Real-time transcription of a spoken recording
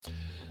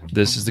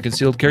This is the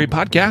Concealed Carry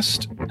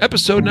Podcast,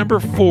 episode number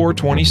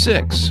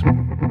 426.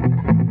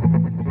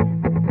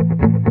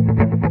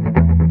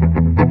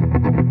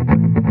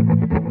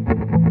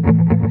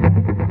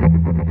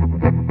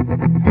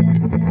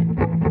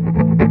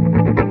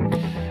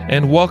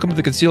 And welcome to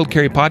the Concealed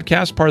Carry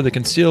Podcast, part of the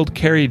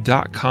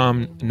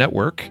concealedcarry.com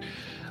network.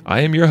 I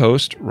am your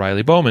host,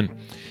 Riley Bowman.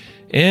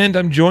 And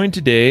I'm joined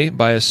today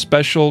by a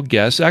special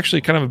guest,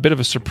 actually kind of a bit of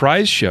a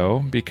surprise show,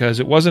 because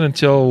it wasn't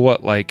until,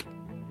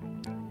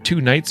 2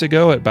 nights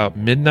ago at about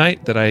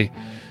midnight that I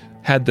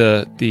had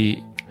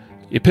the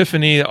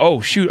epiphany,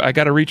 oh shoot, I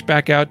got to reach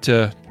back out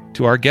to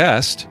our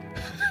guest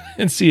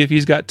and see if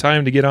he's got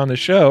time to get on the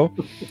show.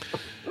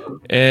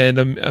 And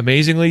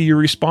amazingly, you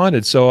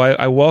responded. So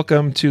I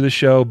welcome to the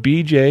show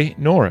BJ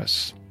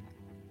Norris.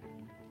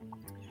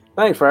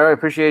 Thanks, Riley. I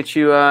appreciate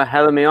you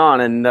having me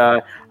on. And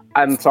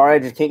I'm sorry, I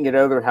just can't get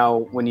over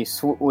how when you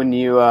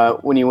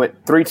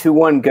went 3, 2,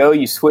 1, go,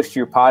 you switched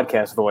to your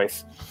podcast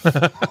voice.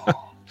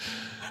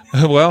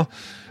 Well,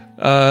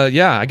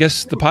 yeah, I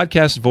guess the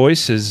podcast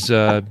voice has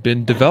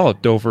been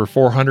developed over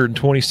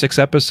 426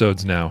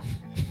 episodes now.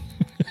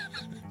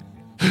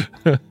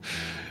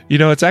 You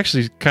know, it's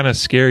actually kind of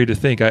scary to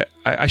think.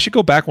 I should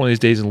go back one of these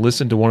days and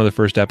listen to one of the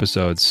first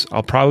episodes.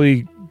 I'll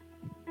probably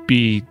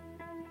be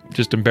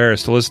just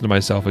embarrassed to listen to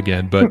myself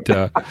again. But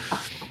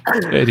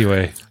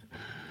anyway.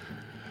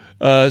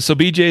 So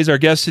BJ is our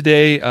guest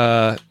today.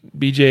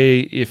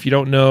 BJ, if you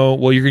don't know,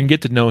 well, you're going to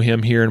get to know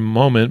him here in a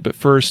moment. But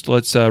first,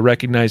 let's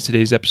recognize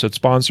today's episode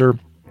sponsor.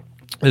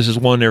 This is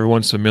one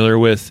everyone's familiar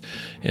with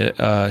here at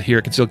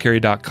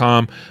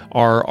concealedcarry.com.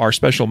 Our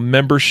special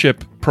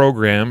membership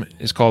program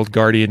is called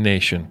Guardian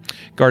Nation.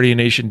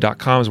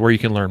 GuardianNation.com is where you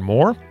can learn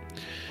more.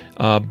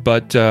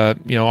 But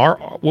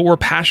what we're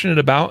passionate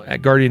about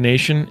at Guardian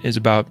Nation is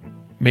about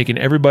making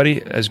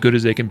everybody as good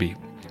as they can be.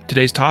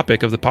 Today's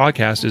topic of the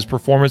podcast is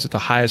performance at the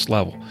highest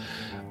level.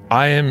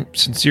 I am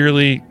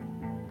sincerely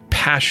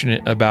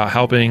passionate about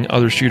helping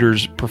other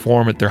shooters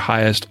perform at their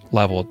highest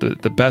level,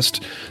 the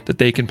best that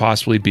they can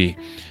possibly be.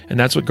 And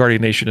that's what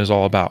Guardian Nation is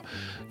all about.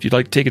 If you'd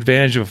like to take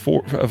advantage of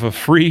a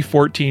free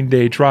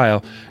 14-day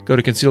trial, go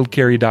to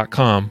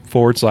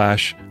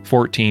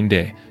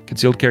concealedcarry.com/14-day.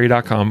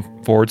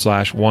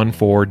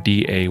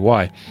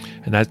 concealedcarry.com/14DAY.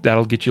 And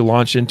that'll get you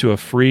launched into a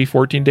free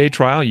 14-day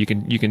trial. You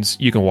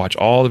can watch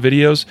all the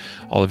videos,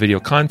 all the video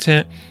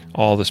content,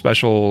 all the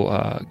special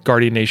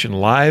Guardian Nation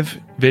live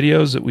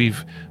videos that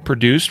we've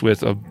produced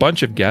with a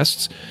bunch of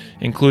guests,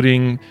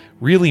 including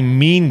really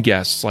mean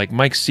guests like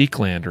Mike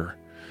Seeklander.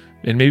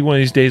 And maybe one of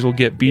these days we'll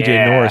get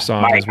BJ Norris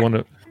on as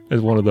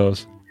one of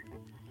those.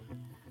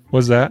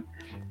 What's that?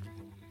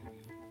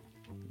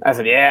 I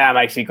said, yeah,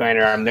 Mike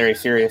Seeklander, I'm very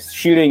serious.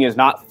 Shooting is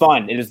not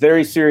fun. It is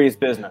very serious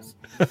business.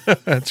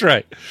 That's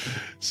right.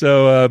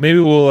 So maybe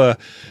we'll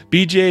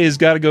BJ has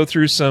got to go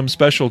through some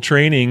special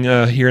training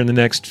here in the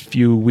next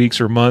few weeks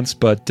or months,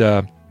 but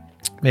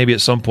maybe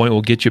at some point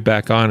we'll get you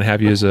back on and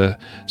have you as a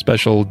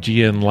special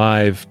GN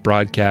Live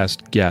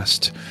broadcast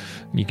guest.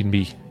 You can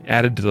be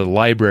added to the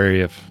library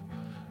of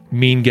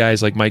mean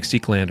guys like Mike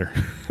Seeklander.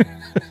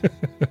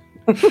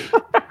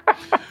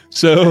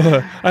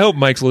 So I hope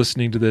Mike's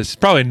listening to this.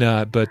 Probably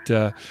not, but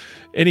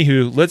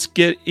anywho, let's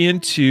get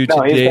into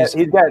today's...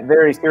 He's got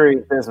very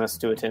serious business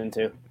to attend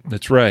to.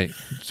 That's right.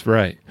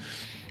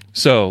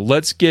 So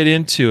let's get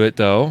into it,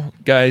 though.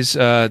 Guys,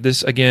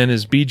 this, again,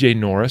 is BJ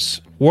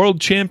Norris,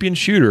 world champion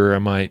shooter, I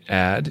might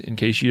add, in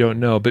case you don't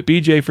know. But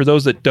BJ, for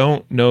those that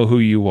don't know who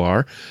you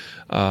are,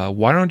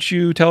 why don't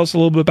you tell us a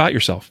little bit about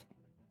yourself?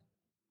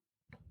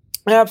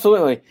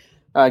 Absolutely.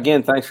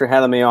 Again, thanks for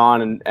having me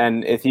on.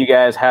 And if you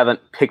guys haven't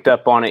picked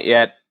up on it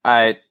yet,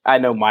 I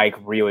know Mike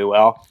really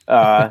well.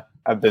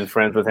 I've been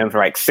friends with him for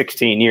like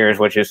 16 years,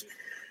 which is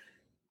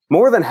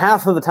more than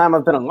half of the time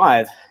I've been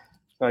alive.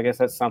 So I guess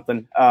that's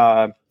something.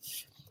 But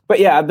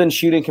yeah, I've been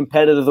shooting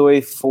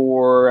competitively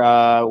for,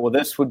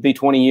 this would be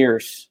 20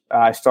 years.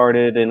 I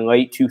started in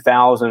late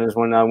 2000 is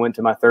when I went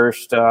to my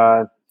first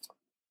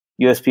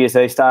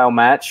USPSA style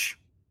match.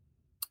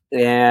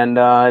 And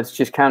it's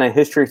just kind of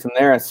history from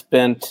there. I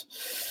spent...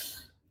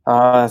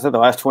 the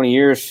last 20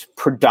 years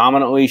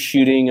predominantly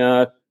shooting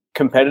a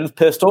competitive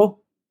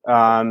pistol,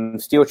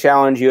 Steel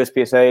Challenge,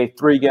 USPSA,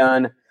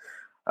 3-gun,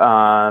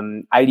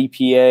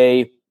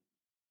 IDPA.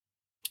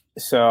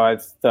 So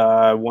it's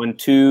 1,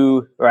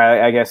 2, or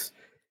I guess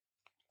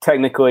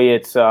technically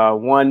it's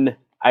 1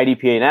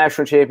 IDPA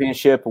national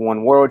championship and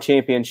 1 world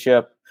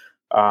championship.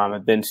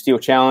 I've been Steel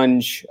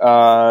Challenge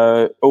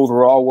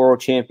overall world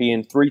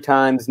champion 3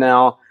 times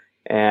now,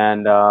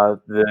 and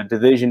the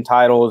division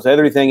titles,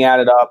 everything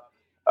added up.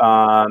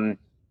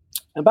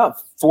 About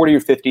 40 or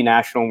 50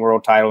 national and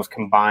world titles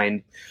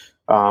combined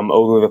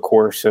over the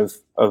course of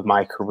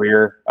my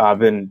career. I've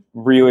been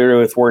really,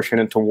 really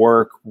fortunate to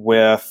work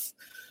with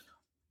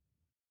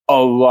a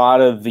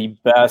lot of the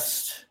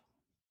best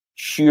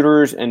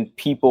shooters and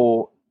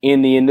people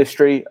in the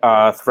industry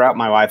throughout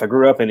my life. I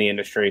grew up in the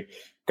industry.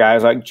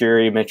 Guys like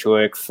Jerry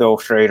Michulik, Phil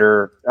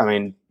Schrader,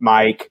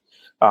 Mike,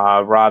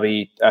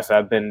 Robbie.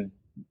 I've been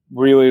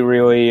really,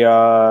 really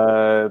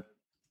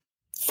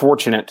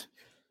fortunate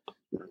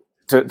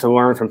to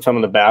learn from some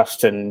of the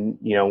best. And,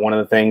 one of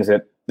the things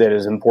that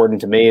is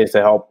important to me is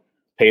to help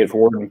pay it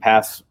forward and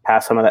pass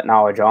some of that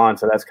knowledge on.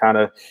 So that's kind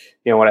of,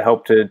 what I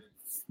hope to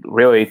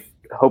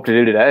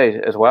do today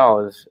as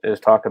well is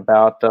talk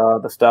about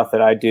the stuff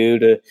that I do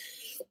to,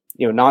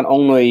 not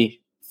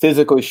only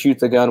physically shoot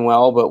the gun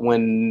well, but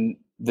when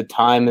the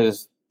time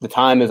is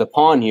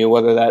upon you,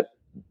 whether that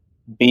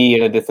be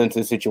in a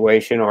defensive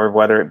situation or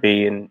whether it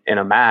be in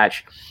a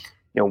match,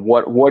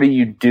 what are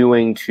you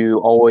doing to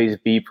always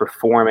be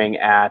performing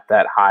at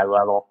that high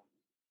level?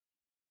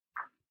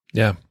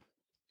 Yeah.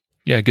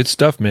 Yeah, good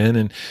stuff, man.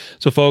 And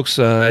so, folks,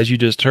 as you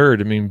just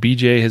heard, I mean,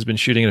 BJ has been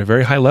shooting at a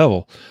very high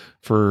level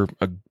for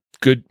a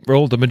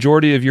the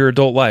majority of your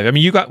adult life. I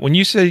mean, when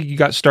you say you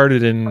got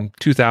started in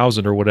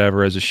 2000 or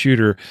whatever as a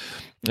shooter,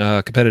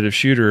 competitive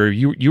shooter,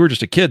 you were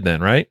just a kid then,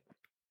 right?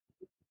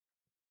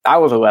 I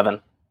was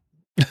 11.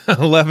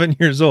 11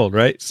 years old,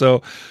 right?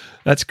 So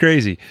that's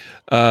crazy.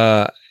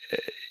 I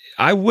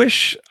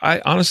wish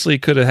I honestly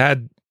could have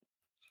had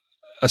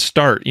a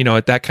start,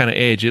 at that kind of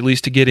age, at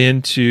least to get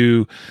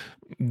into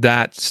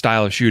that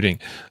style of shooting.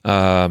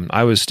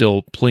 I was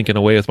still plinking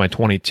away with my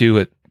 22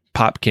 at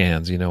pop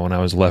cans, when I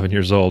was 11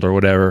 years old or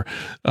whatever.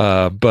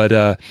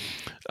 But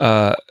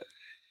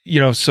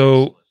you've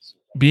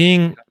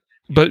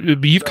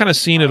kind of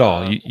seen it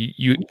all.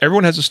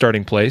 Everyone has a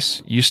starting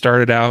place. You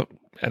started out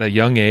at a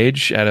young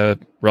age at a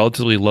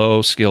relatively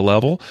low skill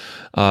level.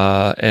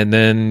 And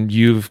then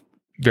you've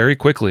very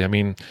quickly,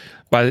 10,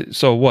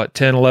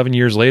 11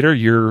 years later,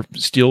 you're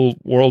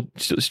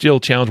Steel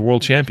Challenge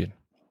world champion.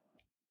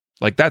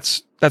 Like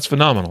that's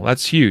phenomenal.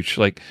 That's huge.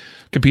 Like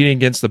competing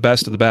against the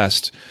best of the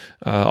best,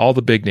 all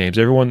the big names,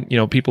 everyone,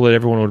 people that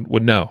everyone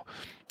would know,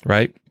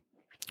 right?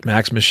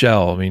 Max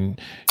Michel,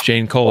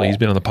 Shane Cole, he's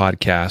been on the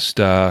podcast,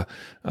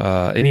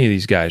 any of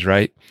these guys,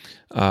 right?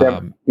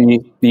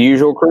 The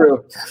usual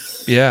crew.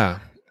 Yeah.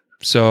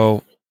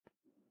 So,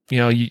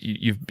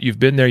 you've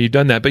been there, you've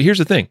done that. But here's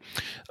the thing,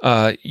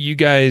 you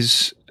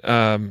guys,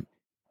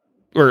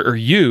 or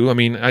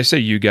you. I say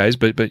you guys,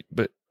 but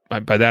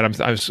by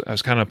that I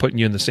was kind of putting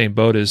you in the same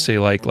boat as say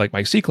like Mike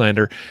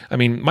Seeklander.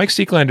 Mike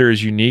Seeklander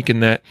is unique in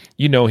that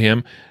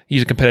him.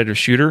 He's a competitive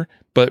shooter,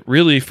 but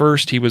really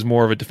first he was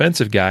more of a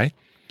defensive guy.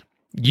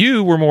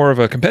 You were more of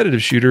a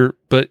competitive shooter,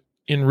 but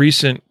in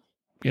recent,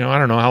 I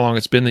don't know how long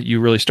it's been that you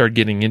really started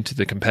getting into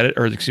the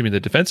the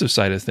defensive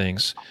side of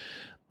things.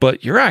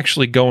 But you're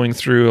actually going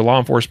through a law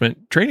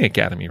enforcement training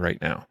academy right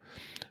now.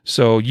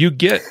 So you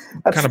get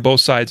kind of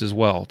both sides as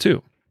well,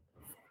 too.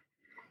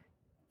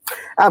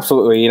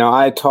 Absolutely.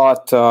 I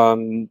taught,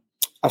 I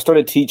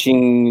started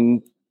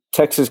teaching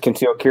Texas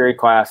concealed carry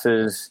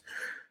classes.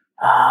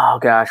 Oh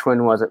gosh,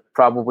 when was it?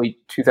 Probably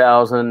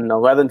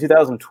 2011,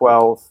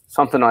 2012,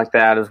 something like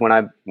that is when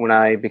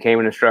I became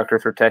an instructor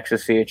for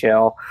Texas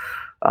CHL.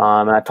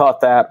 And I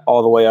taught that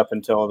all the way up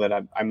until that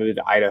I moved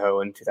to Idaho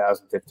in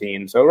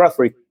 2015. So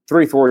roughly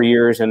 3-4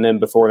 years. And then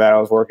before that, I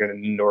was working at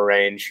an indoor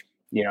range,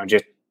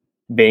 just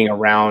being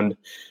around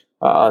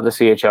the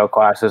CHL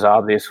classes,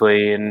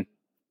 obviously. And,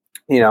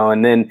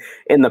 and then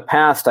in the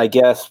past, I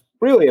guess,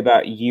 really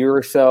about a year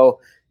or so,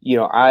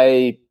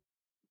 I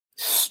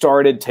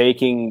started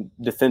taking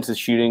defensive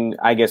shooting,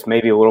 I guess,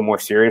 maybe a little more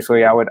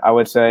seriously, I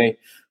would say.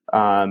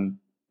 For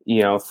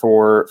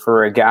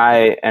a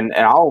guy, and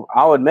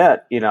I'll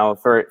admit,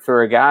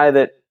 for a guy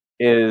that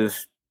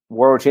is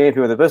world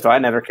champion with a pistol, I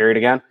never carried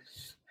a gun.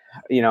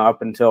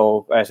 Up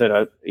until I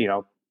said,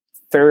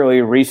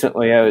 fairly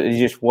recently, it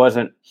just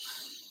wasn't.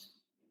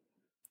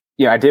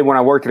 I did when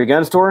I worked at a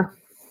gun store,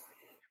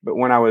 but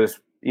when I was,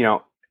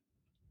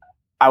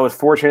 I was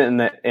fortunate in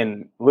that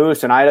in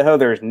Lewiston, Idaho,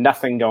 there's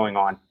nothing going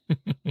on.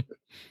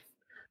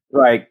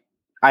 Like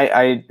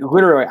I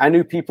literally, I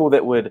knew people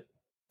that would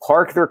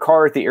park their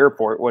car at the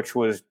airport, which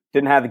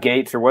didn't have the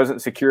gates or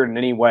wasn't secured in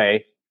any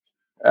way.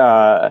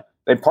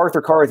 They'd park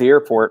their car at the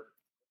airport,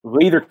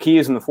 leave their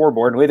keys in the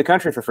floorboard, and leave the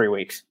country for 3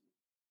 weeks.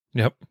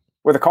 Yep.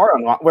 With the car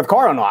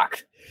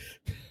unlocked.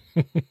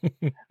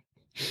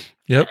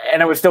 Yep.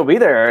 And it would still be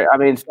there.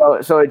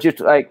 So it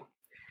just like,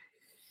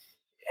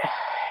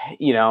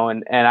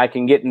 and I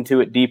can get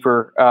into it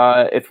deeper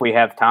if we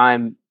have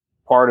time.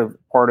 Part of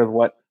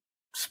what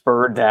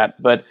spurred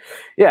that, but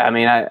yeah,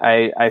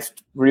 I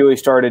really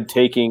started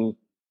taking,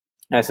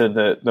 I said,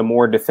 the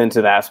more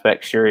defensive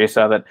aspect serious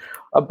of it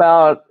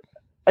about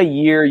a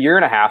year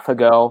and a half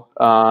ago,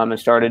 and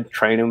started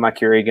training my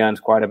carry guns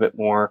quite a bit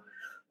more.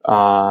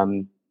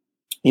 And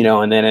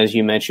then as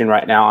you mentioned,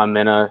 right now I'm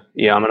in a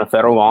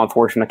federal law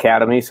enforcement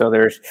academy. So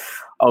there's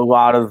a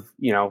lot of,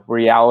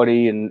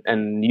 reality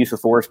and use of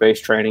force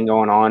based training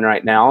going on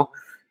right now.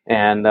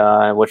 And,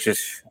 which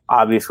is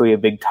obviously a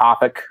big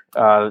topic,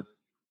 that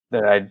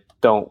I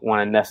don't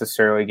want to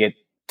necessarily get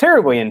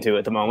terribly into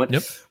at the moment.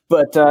 Yep.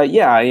 But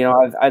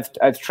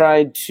I've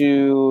tried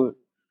to.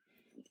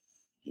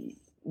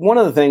 One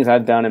of the things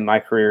I've done in my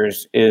career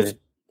is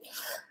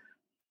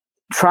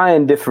try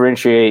and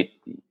differentiate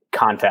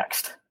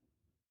context.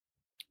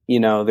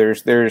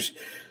 There's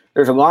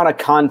a lot of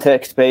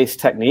context based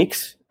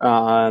techniques,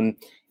 and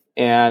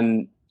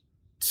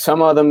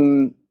some of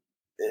them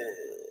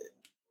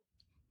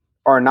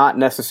are not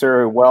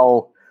necessarily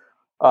well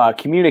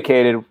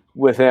communicated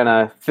within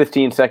a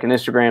 15-second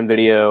Instagram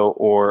video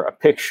or a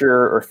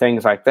picture or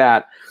things like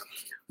that.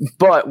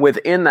 But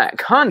within that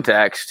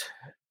context,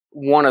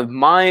 one of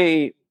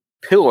my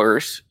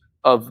pillars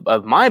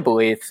of my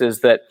beliefs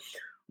is that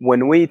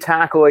when we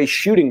tackle a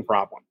shooting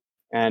problem,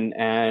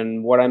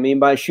 and what I mean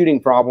by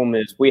shooting problem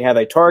is we have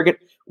a target,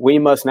 we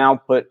must now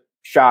put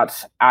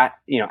shots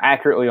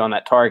accurately on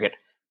that target.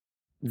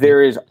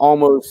 There is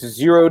almost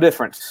zero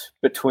difference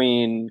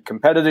between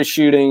competitive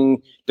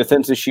shooting,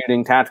 defensive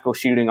shooting, tactical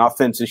shooting,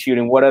 offensive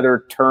shooting, what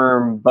other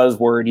term,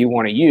 buzzword you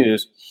want to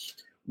use.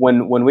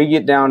 When we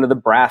get down to the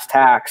brass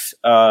tacks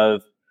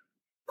of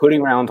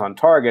putting rounds on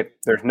target,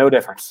 there's no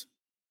difference.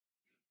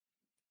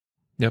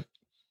 Yep.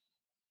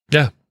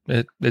 Yeah.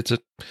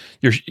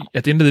 You're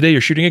at the end of the day, you're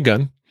shooting a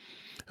gun,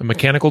 a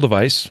mechanical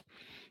device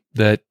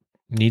that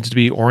needs to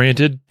be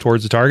oriented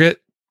towards the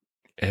target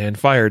and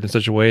fired in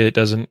such a way that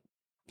doesn't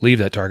leave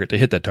that target to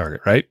hit that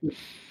target, right?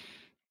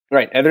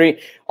 Right.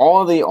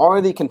 All of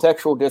the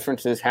contextual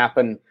differences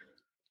happen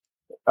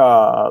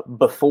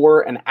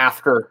before and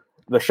after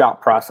the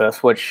shot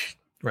process, which,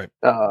 right.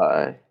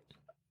 I'm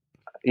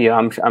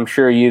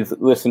sure you've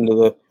listened to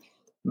the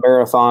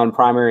marathon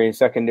primary and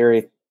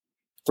secondary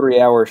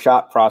 3-hour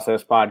shot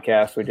process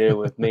podcast we do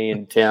with me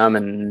and Tim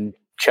and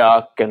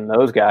Chuck and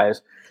those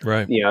guys.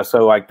 Right.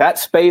 So like that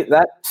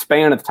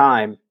span of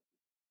time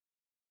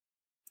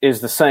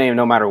is the same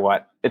no matter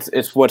what.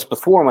 It's what's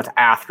before and what's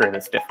after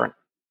that's different.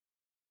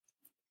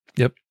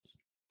 Yep.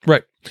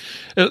 Right.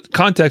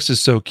 Context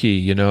is so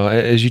key,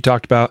 as you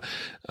talked about,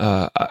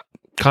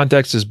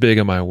 context is big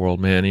in my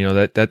world, man.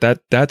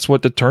 That's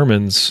what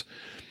determines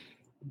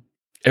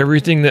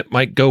everything that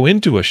might go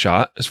into a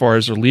shot as far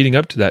as leading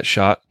up to that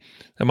shot.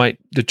 That might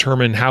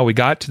determine how we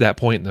got to that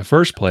point in the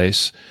first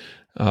place.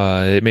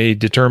 It may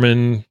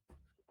determine,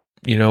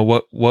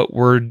 what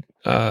we're,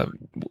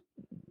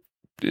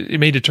 it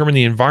may determine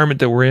the environment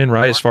that we're in,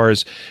 right? As far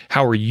as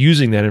how we're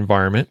using that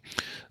environment.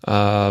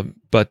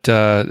 But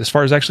as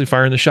far as actually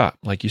firing the shot,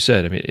 like you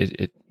said, I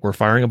mean, we're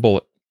firing a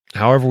bullet.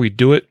 However we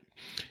do it,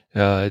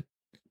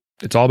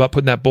 it's all about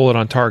putting that bullet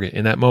on target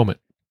in that moment.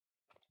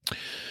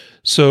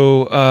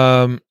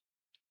 So,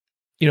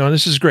 and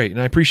this is great.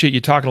 And I appreciate you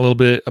talking a little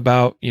bit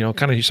about,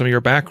 kind of some of your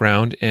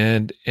background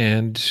and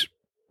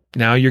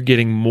now you're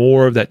getting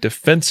more of that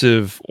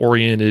defensive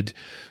oriented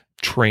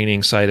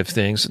training side of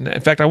things. And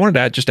in fact, I wanted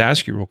to just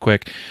ask you real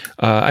quick.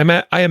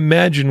 I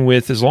imagine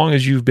as long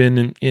as you've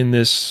been in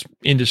this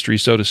industry,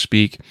 so to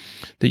speak,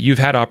 that you've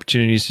had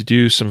opportunities to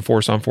do some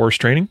force on force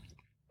training.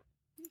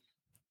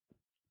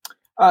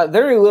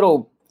 Very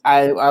little,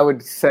 I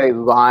would say,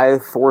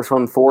 live force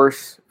on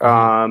force.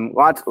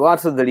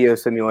 Lots of video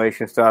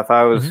simulation stuff.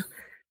 I was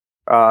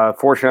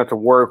fortunate enough to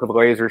work with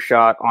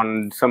LaserShot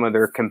on some of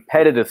their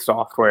competitive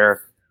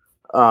software.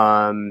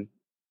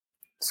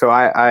 So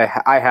I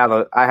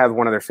have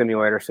one of their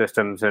simulator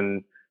systems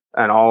and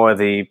all of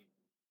the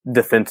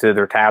defensive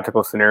or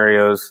tactical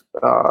scenarios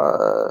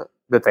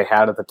that they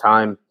had at the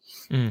time.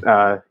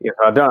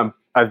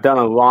 I've done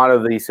a lot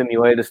of the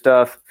simulated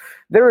stuff.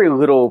 Very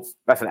little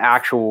that's an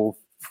actual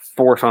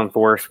force on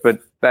force, but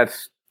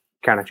that's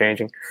kind of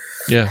changing.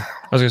 Yeah,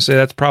 I was going to say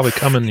that's probably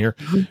coming here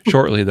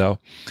shortly, though.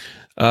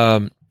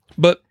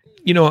 But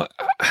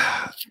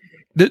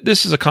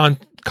this is a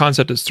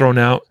concept that's thrown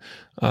out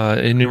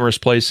in numerous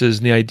places,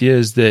 and the idea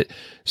is that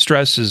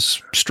stress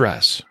is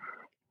stress,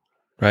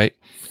 right?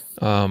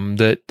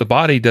 That the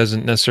body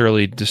doesn't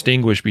necessarily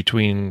distinguish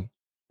between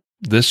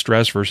this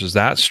stress versus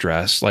that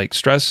stress. Like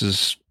stress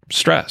is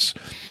stress.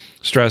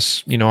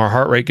 Stress, our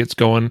heart rate gets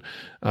going,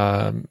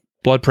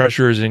 blood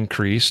pressure is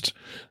increased,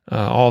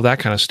 all that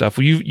kind of stuff.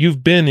 Well,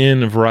 you've been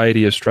in a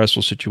variety of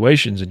stressful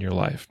situations in your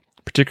life,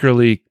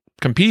 particularly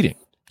competing,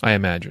 I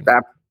imagine.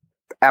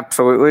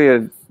 Absolutely,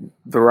 a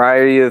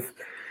variety of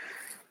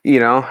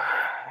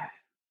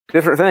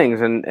different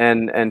things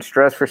and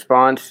stress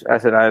response. I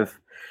said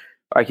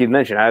like you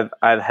mentioned,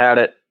 I've had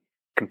it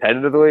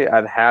competitively.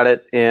 I've had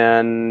it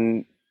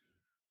in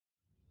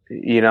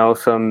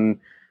some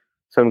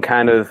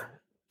kind of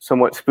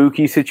somewhat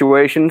spooky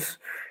situations,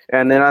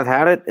 and then I've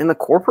had it in the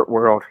corporate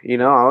world. I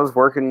was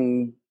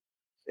working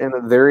in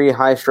a very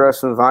high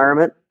stress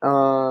environment.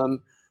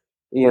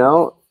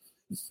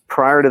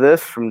 Prior to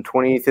this, from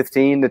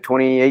 2015 to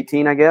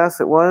 2018, I guess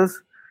it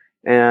was,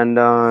 and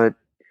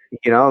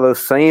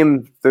those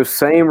same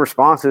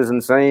responses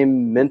and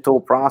same mental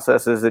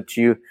processes that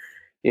you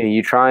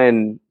try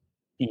and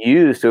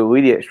use to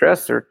alleviate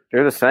stress, they're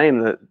the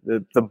same.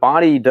 The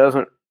body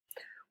doesn't,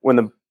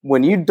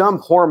 when you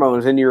dump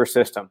hormones into your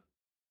system,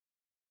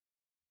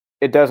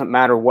 it doesn't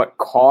matter what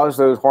caused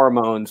those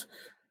hormones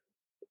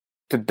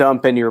to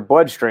dump into your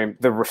bloodstream.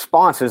 The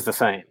response is the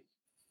same.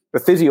 The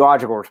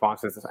physiological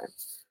response is the same.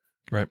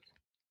 Right.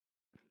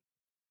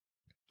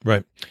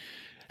 Right.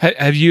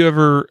 Have you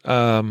ever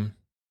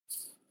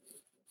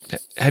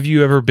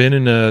been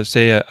in a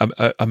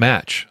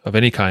match of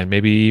any kind,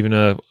 maybe even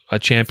a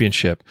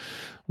championship,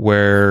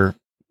 where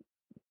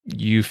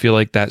you feel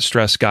like that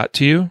stress got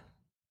to you?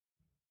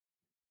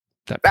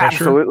 That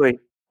pressure?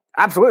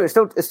 Absolutely.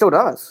 It still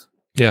does.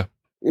 Yeah.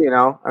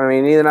 I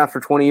mean, even after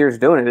 20 years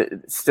doing it,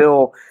 it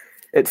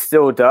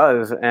still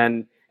does.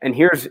 And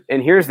here's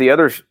the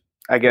other,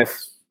 I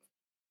guess,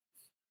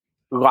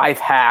 life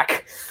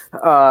hack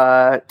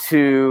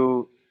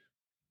to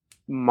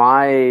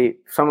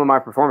some of my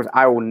performance.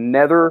 I will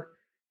never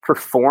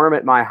perform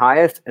at my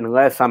highest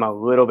unless I'm a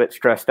little bit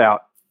stressed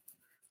out.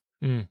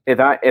 If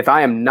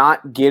I am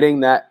not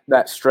getting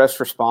that stress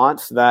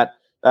response, that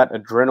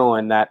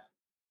adrenaline, that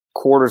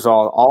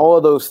cortisol, all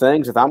of those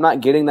things, if I'm not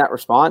getting that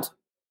response,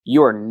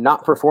 you are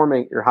not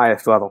performing at your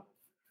highest level.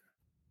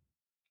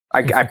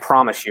 I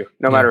promise you,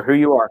 no matter who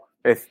you are.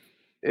 If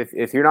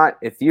you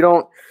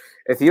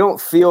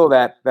don't feel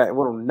that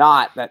little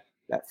knot, that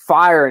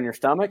fire in your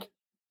stomach,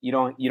 you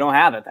don't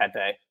have it that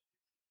day.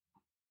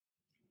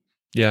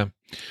 Yeah.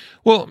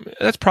 Well,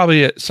 that's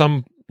probably at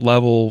some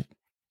level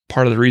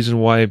part of the reason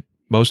why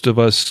most of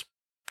us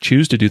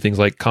choose to do things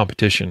like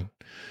competition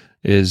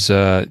is,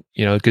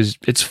 because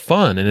it's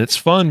fun, and it's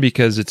fun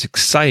because it's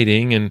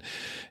exciting and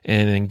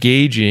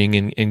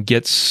engaging and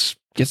gets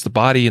the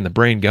body and the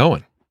brain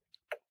going.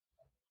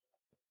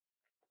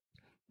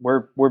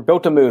 We're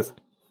built to move.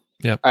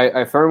 Yeah.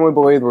 I firmly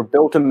believe we're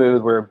built to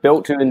move. We're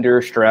built to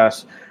endure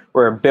stress.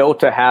 We're built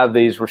to have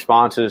these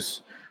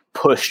responses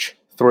pushed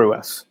through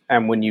us.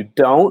 And when you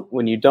don't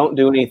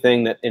do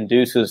anything that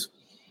induces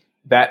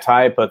that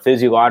type of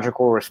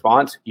physiological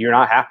response, you're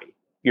not happy.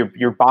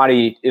 Your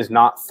body is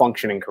not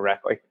functioning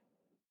correctly.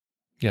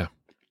 Yeah.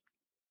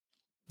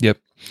 Yep.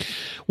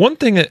 One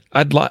thing that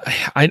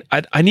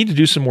I need to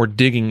do some more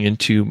digging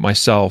into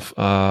myself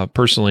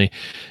personally.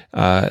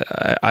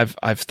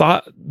 I've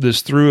thought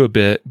this through a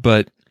bit,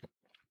 but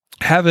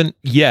haven't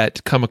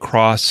yet come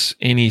across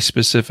any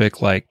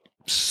specific like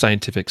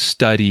scientific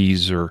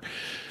studies or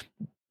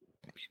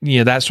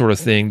that sort of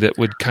thing that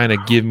would kind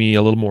of give me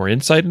a little more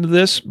insight into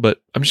this.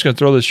 But I'm just going to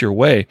throw this your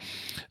way.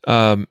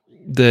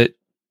 That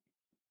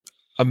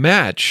a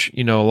match,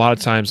 a lot of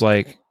times,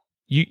 like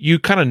you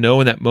kind of know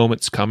when that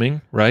moment's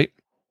coming, right?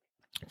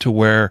 To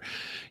where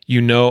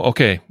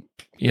okay,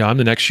 I'm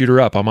the next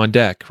shooter up. I'm on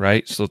deck,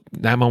 right? So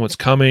that moment's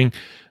coming.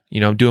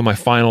 I'm doing my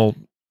final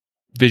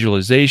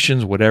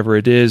visualizations, whatever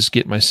it is,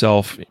 get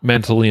myself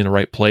mentally in the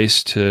right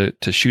place to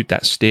shoot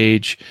that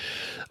stage.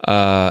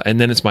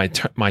 And then it's my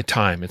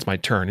time. It's my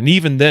turn. And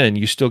even then,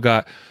 you still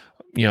got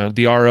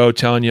the RO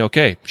telling you,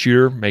 okay,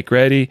 shooter, make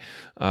ready.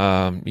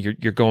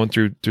 You're going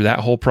through that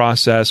whole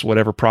process,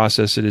 whatever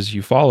process it is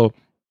you follow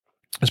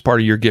as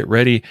part of your get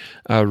ready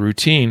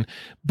routine.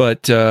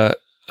 But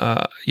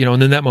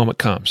and then that moment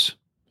comes,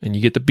 and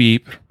you get the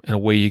beep, and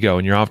away you go,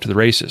 and you're off to the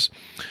races.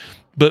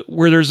 But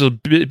where there's a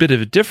bit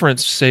of a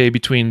difference, say,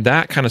 between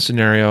that kind of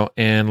scenario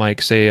and,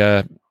 like, say,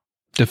 a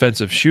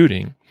defensive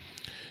shooting,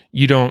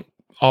 you don't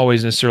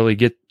always necessarily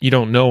you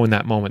don't know when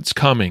that moment's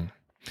coming.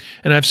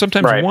 And I've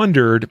sometimes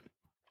wondered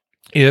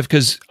if,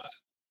 because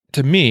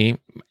to me,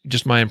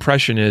 just my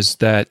impression is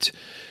that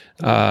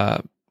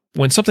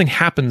when something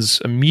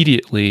happens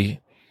immediately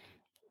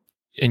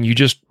and you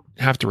just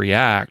have to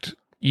react,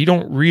 you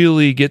don't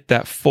really get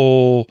that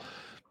full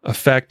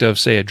effect of,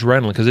 say,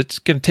 adrenaline, because it's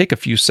going to take a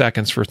few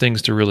seconds for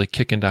things to really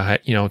kick into,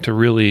 to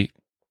really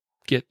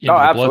get into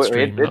the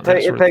bloodstream.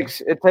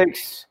 It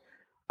takes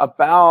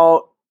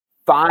about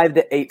 5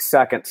 to 8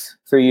 seconds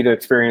for you to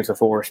experience a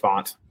full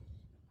response.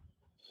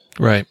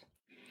 Right.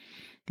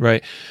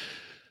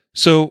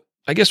 So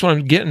I guess what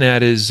I'm getting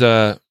at is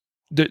there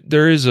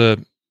is a,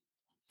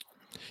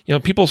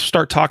 people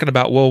start talking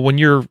about, well, when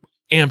you're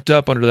amped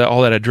up under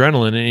all that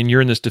adrenaline and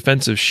you're in this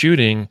defensive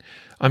shooting,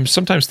 I'm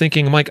sometimes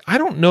thinking, I'm like, I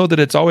don't know that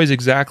it's always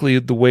exactly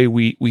the way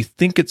we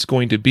think it's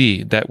going to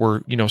be, that we're,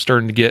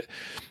 starting to get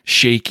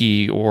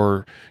shaky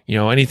or,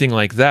 anything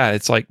like that.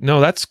 It's like, no,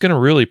 that's going to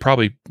really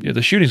probably,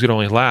 the shooting's going to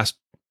only last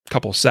a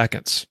couple of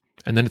seconds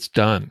and then it's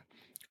done.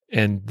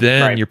 And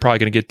then you're probably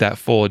going to get that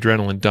full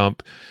adrenaline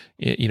dump,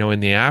 in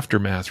the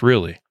aftermath,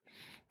 really.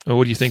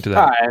 What do you think to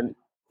that?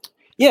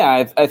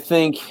 I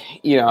think,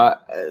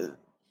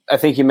 I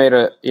think you made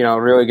a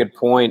really good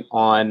point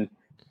on,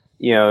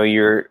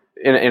 you're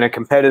in a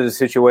competitive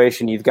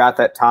situation. You've got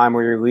that time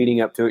where you're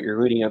leading up to it.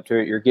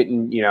 You're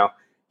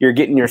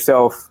getting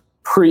yourself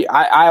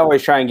I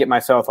always try and get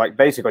myself like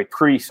basically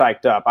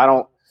pre-psyched up. I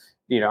don't,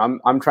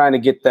 I'm trying to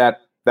get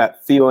that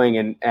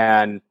feeling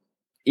and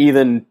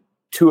even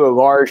to a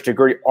large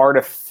degree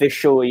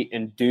artificially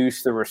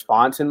induce the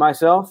response in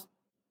myself.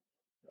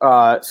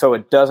 So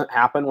it doesn't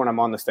happen when I'm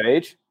on the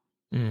stage.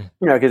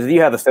 Because if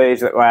you have a stage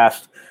that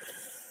lasts,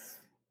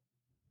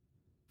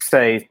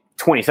 say,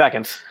 20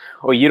 seconds,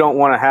 well, you don't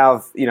want to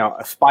have,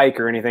 a spike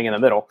or anything in the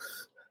middle.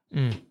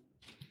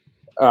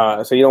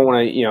 So you don't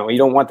want to, you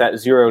don't want that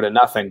 0 to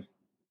nothing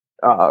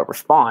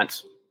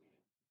response.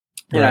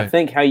 And I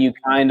think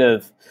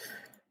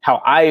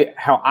how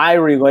I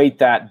relate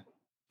that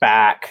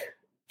back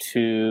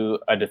to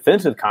a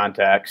defensive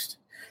context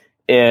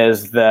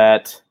is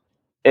that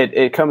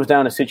it comes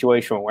down to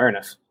situational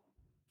awareness.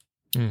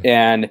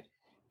 And,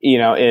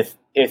 if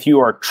if you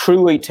are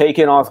truly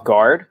taken off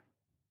guard,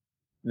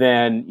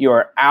 then you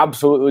are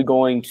absolutely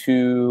going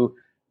to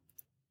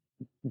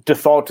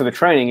default to the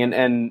training.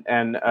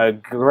 And a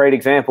great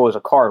example is a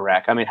car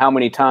wreck. I mean, how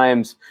many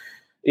times,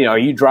 are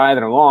you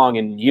driving along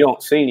and you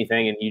don't see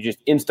anything and you just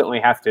instantly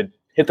have to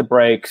hit the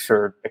brakes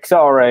or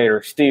accelerate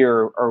or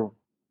steer or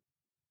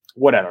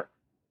whatever.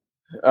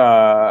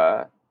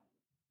 And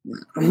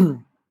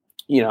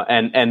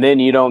then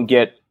you don't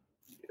get,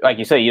 like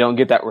you say, you don't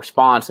get that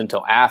response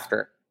until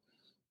after.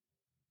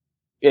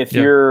 If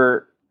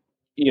you're,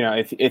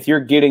 if you're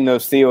getting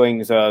those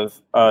feelings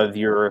of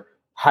you're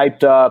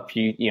hyped up,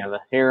 the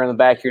hair on the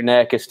back of your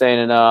neck is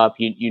standing up,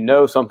 you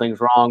know something's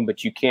wrong,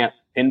 but you can't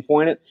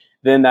pinpoint it,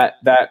 then that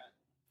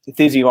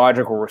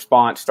physiological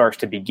response starts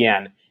to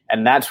begin.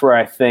 And that's where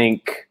I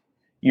think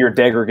your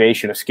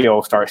degradation of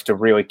skill starts to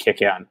really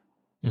kick in.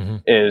 Mm-hmm.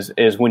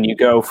 Is when you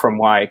go from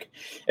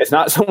it's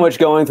not so much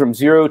going from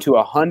 0 to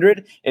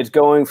 100, it's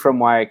going from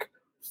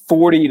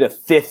 40 to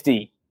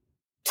 50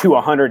 to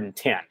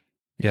 110.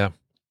 Yeah.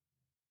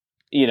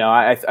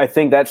 I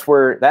think that's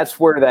where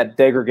that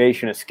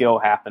degradation of skill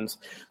happens.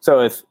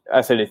 So if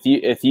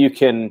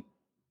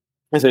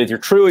you're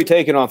truly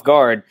taken off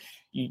guard,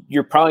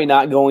 you're probably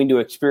not going to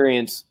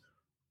experience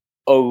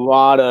a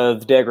lot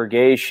of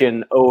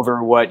degradation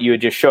over what you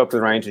would just show up to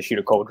the range and shoot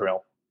a cold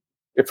drill.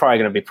 It's probably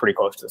going to be pretty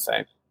close to the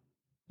same.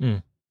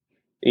 Mm.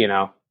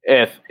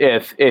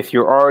 If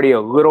you're already a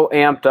little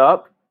amped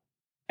up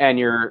and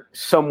you're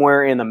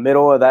somewhere in the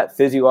middle of that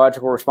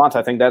physiological response,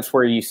 I think that's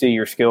where you see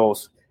your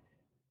skills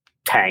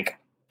tank.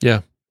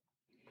 Yeah.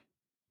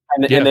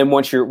 And then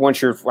once you're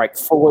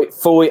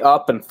fully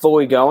up and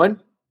fully going,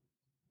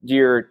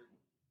 you're,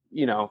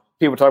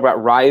 people talk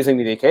about rising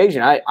to the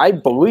occasion. I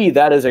believe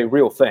that is a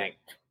real thing.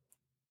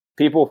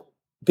 People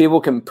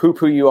can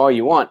poo-poo you all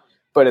you want,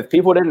 but if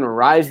people didn't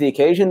rise to the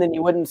occasion, then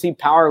you wouldn't see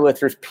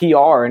powerlifters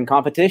PR in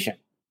competition.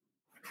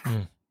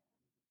 Hmm.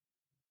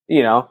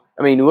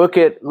 Look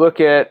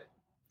at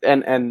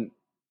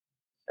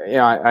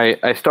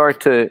I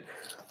start to,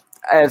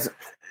 as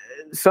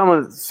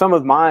some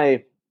of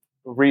my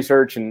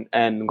research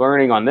and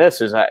learning on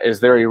this is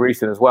very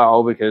recent as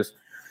well, because,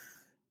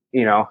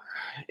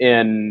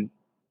 in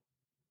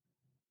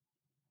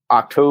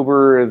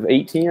October of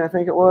 18, I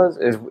think it was,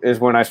 is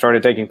when I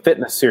started taking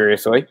fitness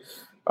seriously,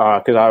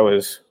 because I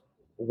was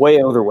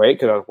way overweight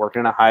because I was working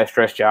in a high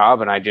stress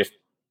job and I just,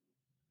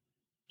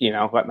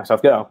 let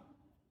myself go.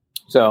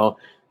 So,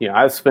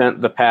 I've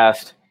spent the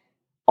past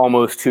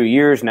almost 2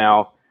 years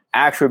now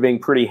actually being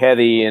pretty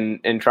heavy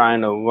in trying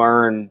to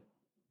learn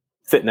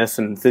fitness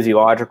and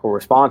physiological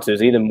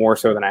responses, even more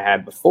so than I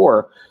had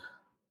before.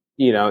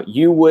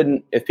 You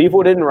wouldn't, if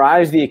people didn't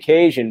rise to the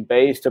occasion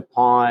based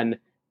upon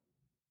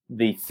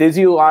the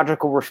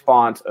physiological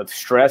response of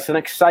stress and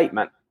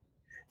excitement,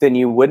 then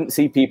you wouldn't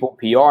see people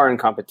PR in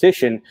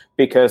competition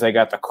because they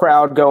got the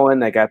crowd going,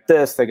 they got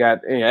this, they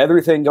got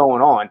everything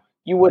going on.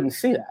 You wouldn't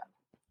see that.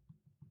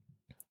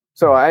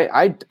 So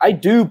I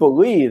do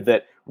believe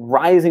that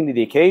rising to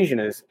the occasion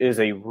is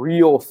a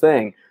real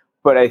thing,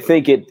 but I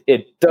think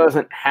it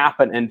doesn't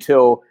happen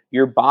until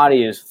your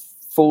body is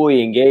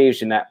fully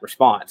engaged in that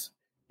response.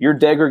 Your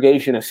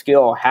degradation of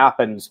skill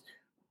happens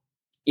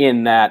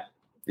in that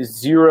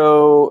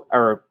 0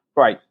 or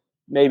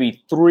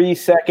maybe 3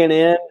 second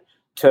in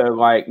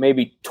to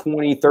maybe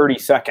 20, 30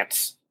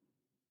 seconds.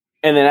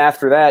 And then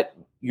after that,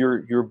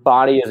 your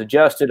body is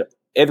adjusted.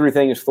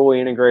 Everything is fully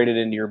integrated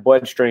into your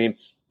bloodstream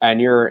and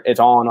it's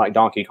on like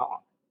Donkey Kong.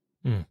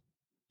 Mm.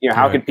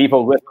 How could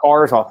people lift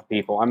cars off of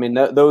people? I mean,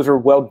 those are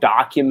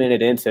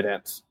well-documented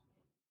incidents,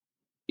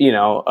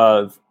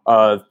 of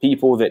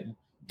people that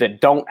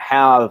don't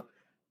have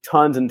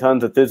tons and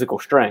tons of physical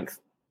strength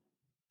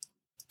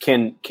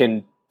can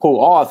pull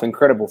off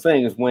incredible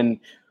things when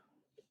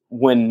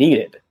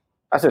needed.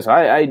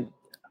 I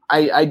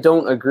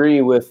don't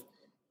agree with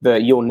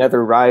the "you'll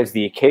never rise to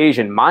the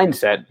occasion"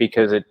 mindset,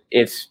 because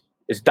it's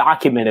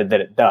documented that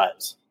it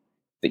does,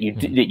 that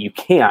you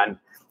can,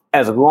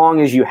 as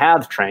long as you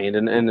have trained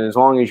and as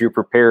long as you're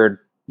prepared,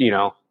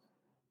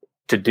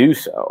 to do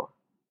so.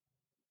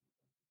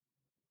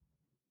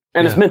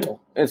 And it's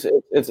mental. It's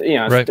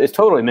right. It's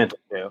totally mental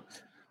too.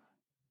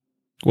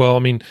 Well, I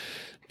mean,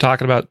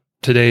 talking about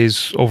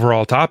today's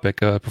overall topic,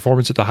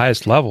 performance at the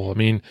highest level. I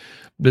mean,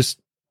 this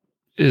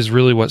is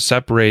really what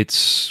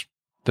separates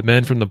the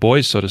men from the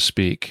boys, so to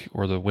speak,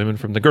 or the women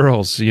from the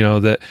girls.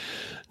 That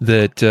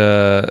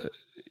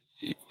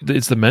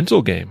it's the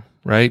mental game,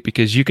 right?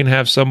 Because you can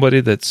have somebody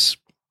that's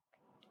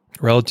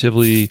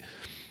relatively,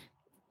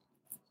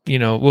 you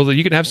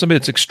can have somebody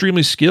that's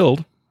extremely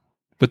skilled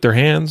with their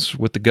hands,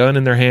 with the gun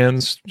in their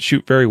hands,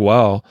 shoot very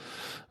well,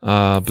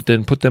 but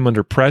then put them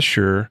under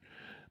pressure.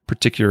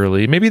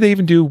 Particularly, maybe they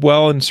even do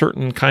well in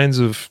certain kinds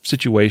of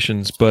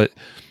situations, but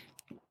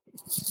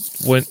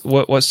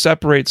what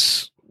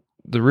separates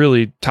the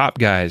really top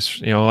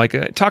guys,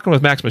 like talking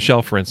with Max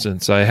Michel, for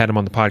instance, I had him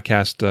on the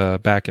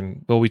podcast back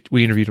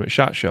we interviewed him at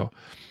SHOT Show,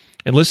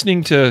 and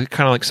listening to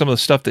kind of like some of the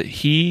stuff that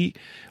he,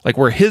 like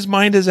where his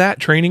mind is at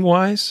training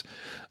wise,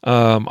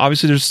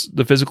 Obviously there's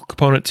the physical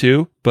component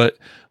too, but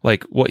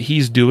like what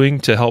he's doing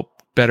to help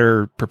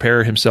better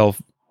prepare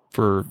himself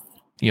for,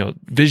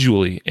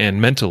 visually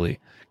and mentally,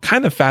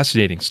 kind of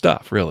fascinating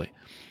stuff, really.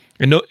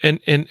 And no, and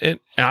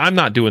I'm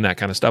not doing that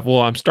kind of stuff.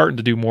 Well, I'm starting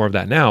to do more of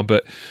that now,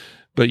 but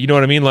you know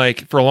what I mean?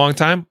 Like for a long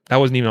time, that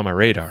wasn't even on my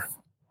radar.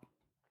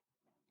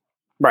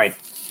 Right.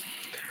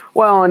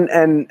 Well,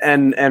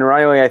 and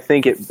Riley, I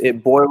think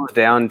it boils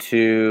down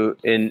to,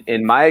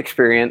 in my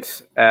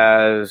experience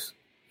as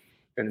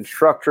an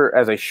instructor,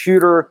 as a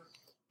shooter,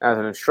 as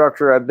an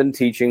instructor, I've been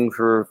teaching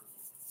for,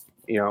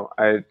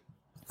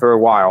 for a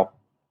while.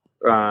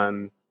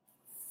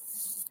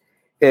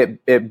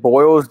 It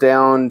boils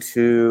down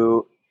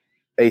to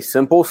a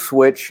simple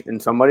switch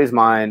in somebody's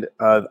mind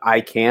of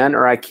I can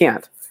or I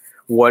can't.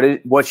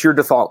 What's your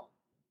default?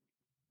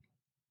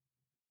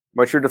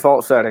 What's your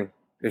default setting?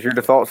 Is your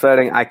default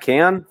setting I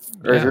can,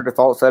 or is your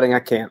default setting I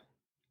can't?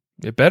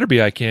 It better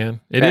be I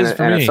can. It is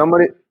for me.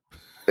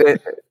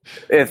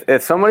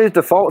 If somebody's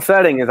default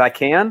setting is I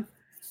can,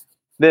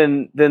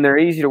 then they're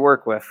easy to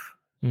work with.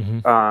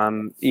 Mm-hmm.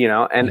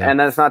 And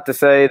that's not to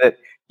say that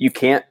you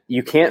can't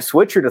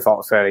switch your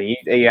default setting.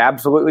 You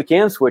absolutely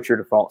can switch your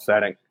default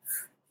setting.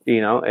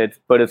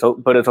 But it's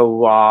a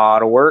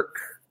lot of work.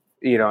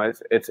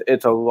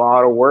 It's a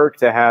lot of work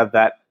to have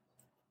that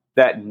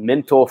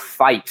mental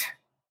fight.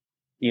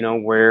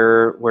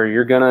 Where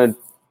you're gonna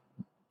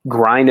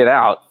grind it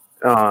out,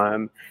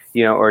 or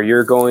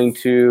you're going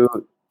to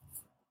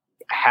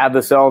have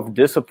the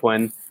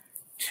self-discipline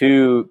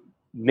to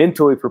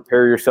mentally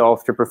prepare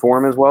yourself to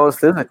perform as well as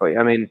physically.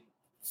 I mean,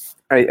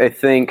 I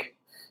think,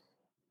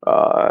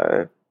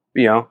 I'm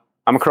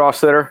a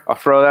CrossFitter. I'll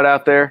throw that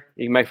out there.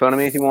 You can make fun of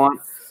me if you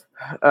want.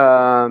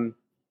 I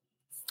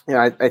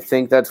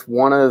think that's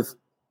one of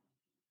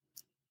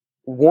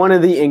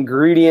the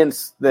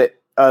ingredients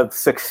of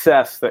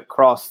success that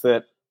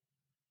CrossFit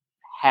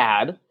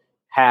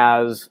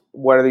has,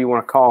 whatever you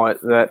want to call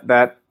it,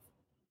 that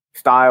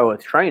style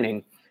of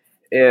training,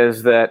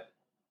 is that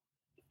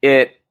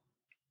it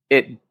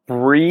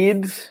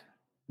breeds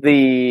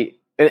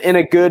in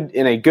a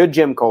good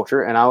gym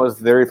culture. And I was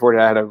very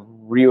fortunate. I had a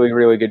really,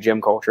 really good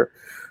gym culture.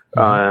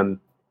 Mm-hmm.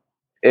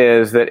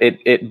 Is that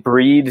it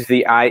breeds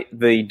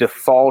the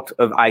default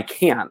of I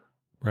can,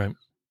 right?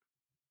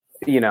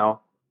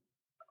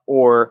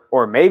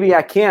 Or maybe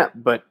I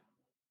can't, but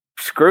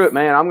screw it,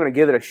 man. I'm going to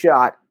give it a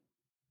shot.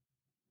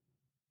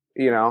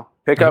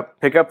 Pick up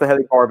the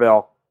heavy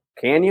barbell.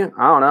 Can you?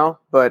 I don't know,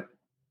 but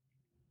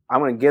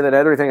I'm going to give it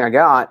everything I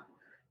got.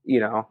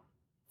 Yeah.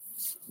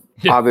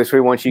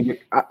 Obviously, once you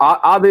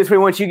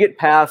get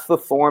past the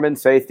form and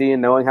safety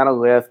and knowing how to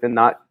lift and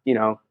not,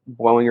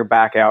 blowing your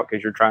back out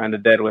because you're trying to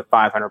deadlift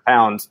 500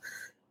 pounds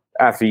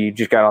after you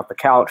just got off the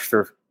couch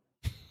for,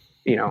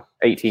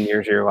 18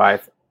 years of your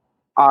life.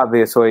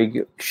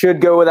 Obviously,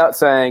 should go without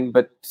saying,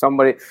 but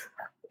somebody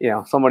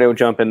will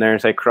jump in there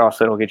and say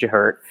CrossFit will get you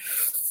hurt.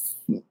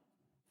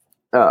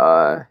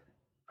 A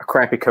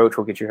crappy coach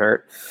will get you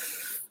hurt.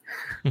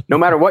 No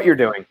matter what you're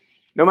doing,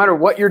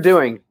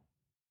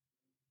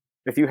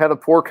 if you have a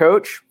poor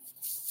coach,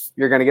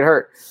 you're going to get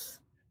hurt,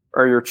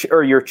 or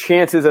your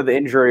chances of the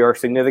injury are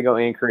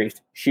significantly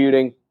increased.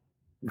 Shooting,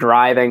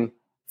 driving,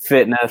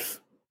 fitness,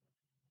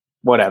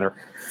 whatever.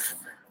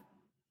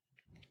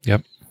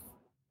 Yep.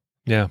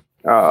 Yeah.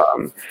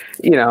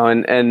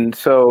 And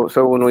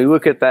so when we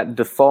look at that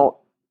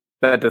default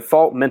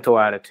mental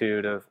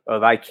attitude of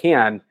I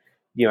can,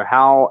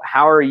 how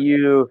are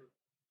you?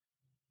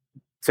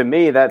 To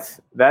me,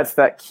 that's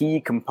that key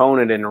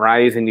component in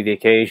rising to the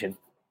occasion.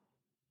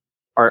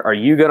 Are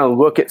you going to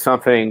look at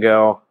something and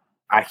go,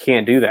 I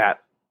can't do that?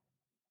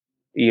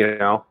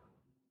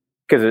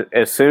 Because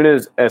as soon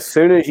as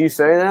you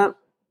say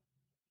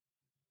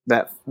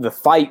that the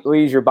fight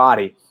leaves your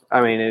body.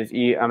 I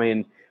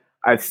mean,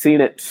 I've seen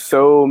it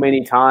so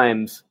many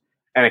times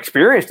and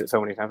experienced it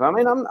so many times. I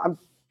mean,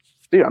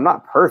 I'm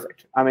not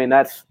perfect. I mean,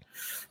 that's,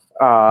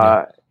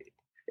 I've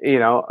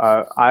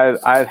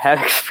had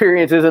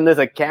experiences in this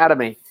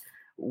academy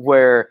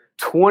where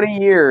 20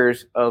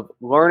 years of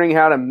learning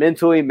how to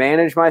mentally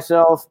manage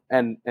myself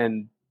and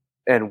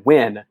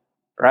win,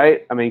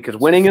 right? I mean, because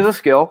winning is a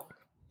skill,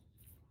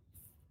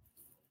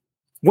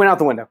 went out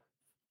the window.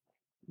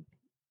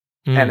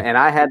 And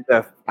I had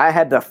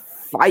to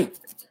fight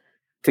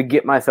to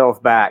get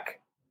myself back.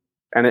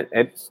 And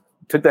it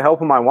took the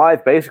help of my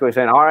wife basically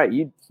saying, all right,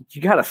 you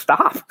got to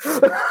stop,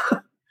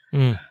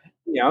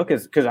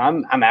 because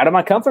I'm out of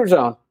my comfort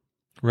zone.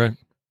 Right.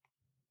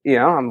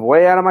 I'm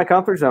way out of my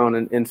comfort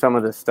zone in some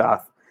of this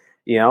stuff.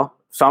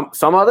 Some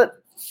of it,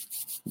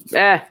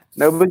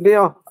 no big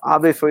deal.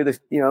 Obviously,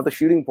 the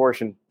shooting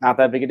portion, not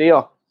that big a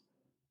deal.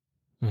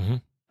 Mm-hmm.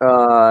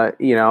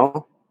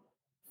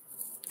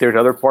 There's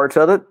other parts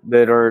of it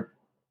that are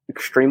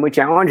extremely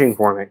challenging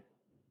for me.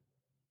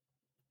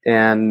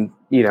 And,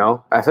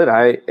 I said,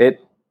 I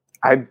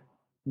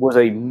was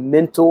a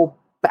mental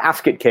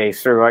basket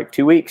case for like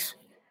 2 weeks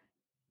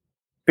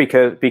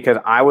because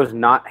I was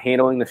not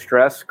handling the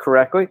stress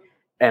correctly.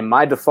 And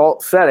my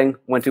default setting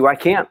went to, I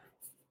can't.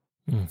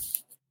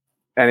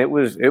 and it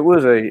was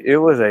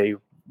a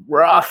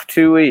rough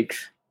 2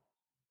 weeks.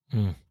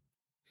 Mm.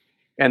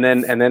 And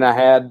then I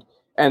had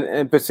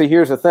but see,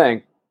 here's the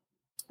thing,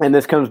 and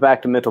this comes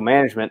back to mental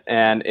management.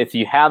 And if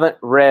you haven't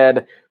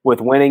read With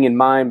Winning in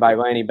Mind by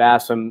Lanny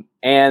Bassam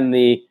and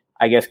the,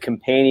 I guess,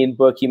 companion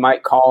book, you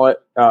might call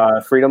it,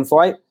 Freedom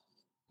Flight,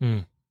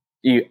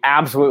 you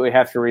absolutely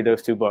have to read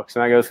those two books.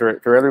 And that goes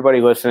for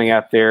everybody listening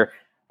out there.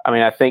 I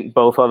mean, I think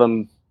both of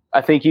them, I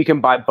think you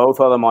can buy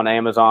both of them on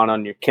Amazon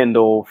on your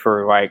Kindle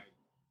for like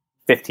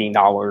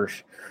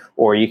 $15,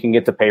 or you can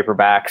get the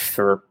paperbacks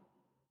for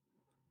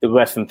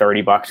less than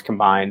 $30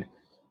 combined.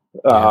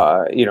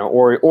 Or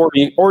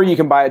you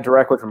can buy it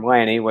directly from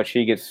Lanny, which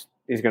he's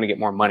going to get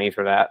more money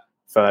for that,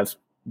 so that's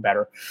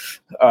better.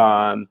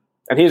 And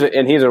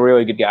he's a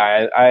really good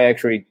guy. I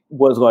actually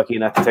was lucky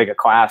enough to take a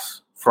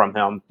class from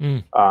him.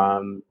 It's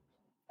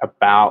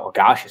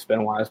been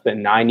a while. It's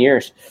been 9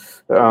 years.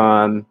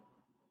 And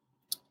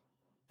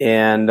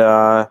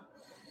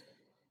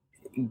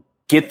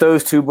get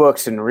those two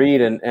books and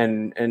read,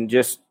 and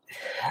just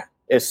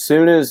as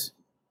soon as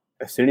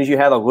you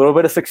have a little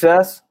bit of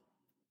success,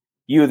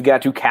 you've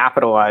got to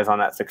capitalize on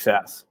that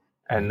success.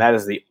 And that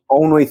is the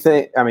only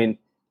thing. I mean,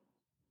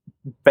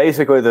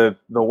 basically the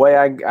way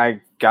I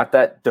got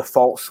that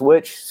default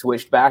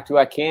switched back to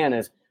I can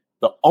is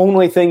the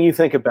only thing you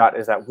think about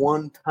is that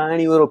one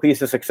tiny little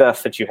piece of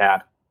success that you had.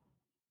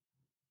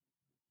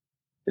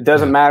 It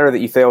doesn't matter that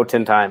you failed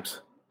 10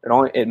 times.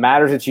 It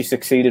matters that you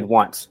succeeded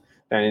once.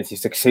 And if you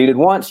succeeded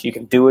once, you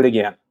can do it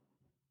again.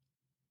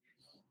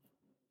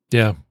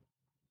 Yeah.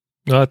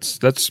 No,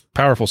 that's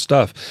powerful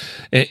stuff.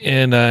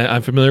 And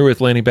I'm familiar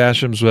with Lanny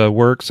Basham's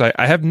works. I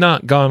have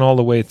not gone all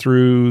the way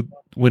through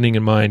Winning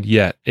in Mind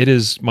yet. It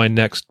is my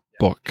next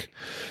book.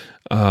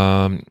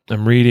 I'm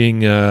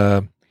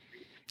reading...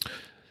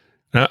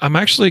 I'm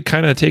actually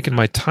kind of taking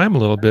my time a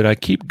little bit. I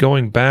keep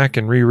going back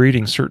and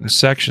rereading certain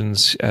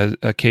sections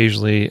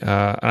occasionally.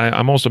 I'm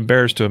almost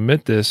embarrassed to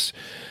admit this,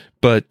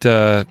 but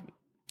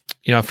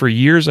for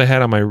years I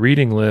had on my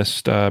reading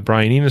list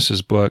Brian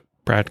Enos's book,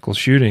 Practical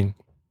Shooting.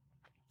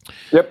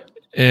 Yep.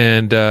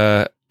 And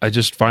I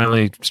just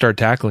finally started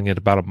tackling it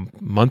about a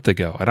month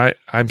ago, and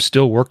I'm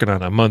still working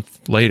on it a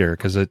month later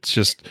because it's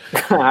just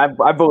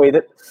I believe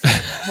it.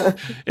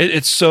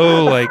 It's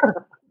so like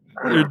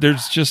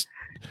there's just.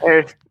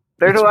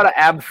 There's a lot of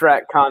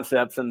abstract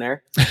concepts in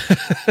there.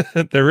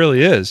 There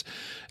really is.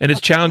 And it's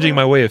challenging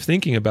my way of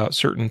thinking about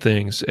certain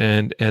things.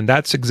 And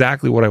that's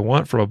exactly what I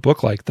want from a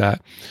book like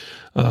that.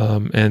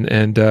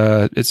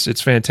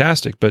 It's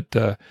fantastic.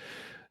 But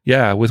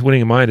With Winning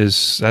in Mind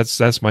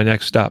that's my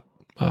next step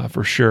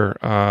for sure.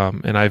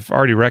 And I've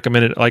already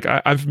recommended, like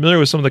I'm familiar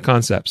with some of the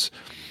concepts.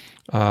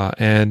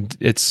 And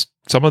it's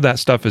some of that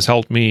stuff has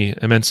helped me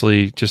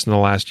immensely just in the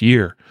last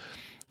year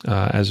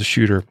as a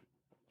shooter.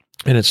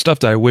 And it's stuff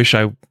that I wish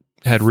I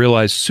had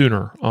realized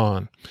sooner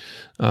on.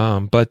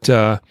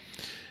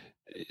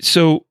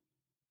 So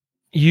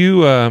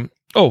you,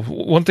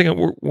 one thing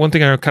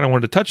I kind of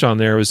wanted to touch on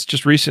there was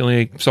just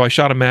recently. So I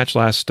shot a match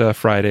last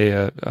Friday,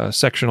 a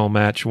sectional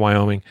match in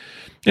Wyoming,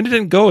 and it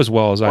didn't go as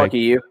well as Lucky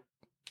you.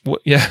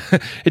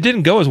 It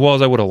didn't go as well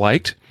as I would have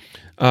liked.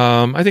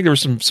 I think there were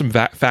some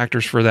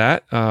factors for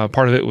that.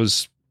 Part of it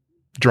was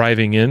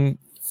driving in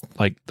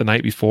like the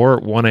night before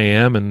at 1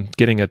 a.m. and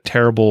getting a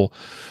terrible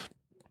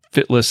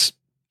fitless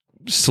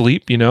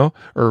sleep,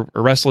 or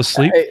restless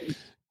sleep.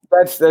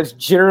 That's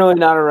generally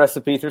not a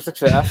recipe for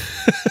success.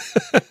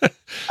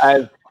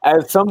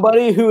 As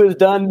somebody who has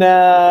done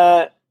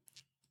that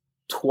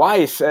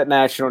twice at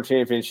national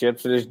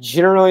championships, it is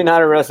generally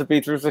not a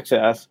recipe for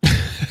success.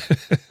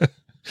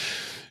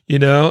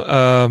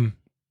 But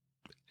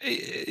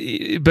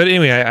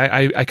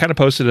anyway, I kind of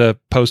posted a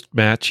post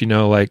match,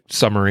 like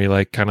summary,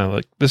 like kind of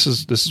like this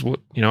is what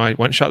I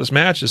went and shot this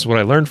match. This is what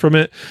I learned from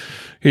it.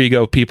 Here you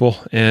go, people.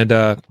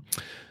 And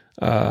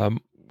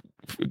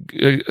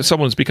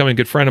someone's becoming a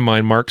good friend of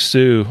mine, Mark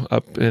Sue,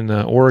 up in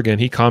Oregon.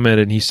 He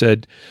commented and he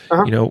said,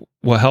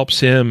 what helps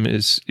him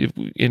is,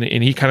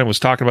 and he kind of was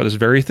talking about this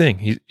very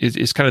thing.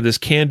 It's kind of this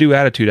can-do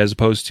attitude as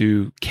opposed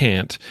to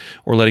can't,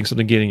 or letting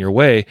something get in your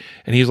way.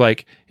 And he's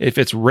like, if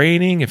it's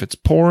raining, if it's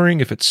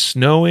pouring, if it's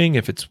snowing,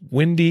 if it's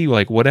windy,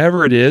 like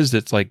whatever it is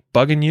that's like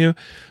bugging you,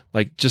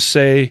 like just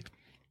say,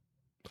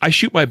 I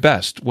shoot my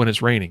best when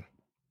it's raining.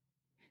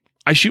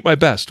 I shoot my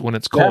best when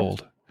it's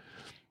cold.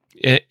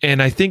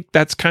 And I think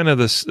that's kind of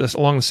this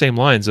along the same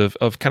lines of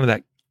kind of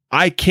that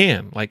I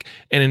can, like,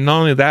 and not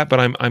only that, but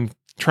I'm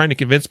trying to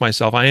convince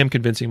myself, I am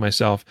convincing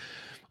myself,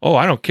 oh,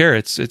 I don't care.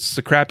 It's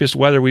the crappiest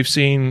weather we've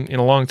seen in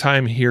a long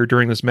time here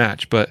during this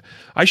match, but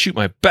I shoot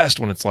my best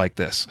when it's like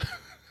this.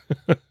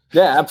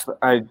 Yeah,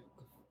 absolutely.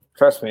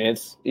 Trust me.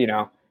 It's,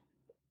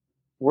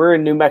 we're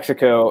in New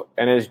Mexico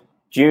and it's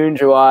June,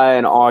 July,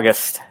 and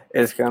August.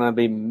 It's going to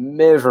be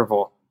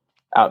miserable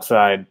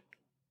outside.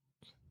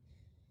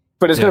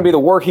 But it's going to be the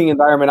working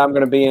environment I'm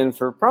going to be in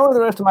for probably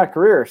the rest of my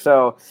career.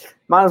 So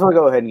might as well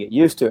go ahead and get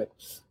used to it.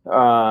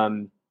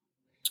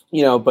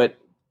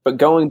 But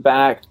going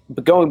back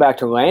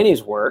to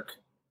Lanny's work,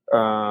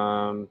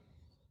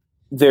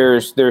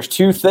 there's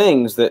two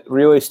things that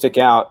really stick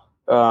out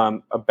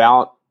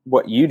about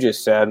what you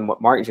just said and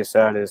what Mark just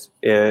said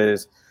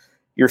is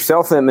your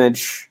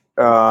self-image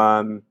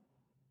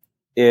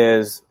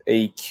is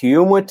a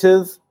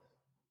cumulative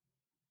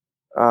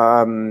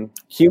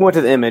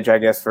image, I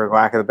guess, for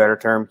lack of a better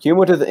term,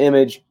 cumulative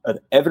image of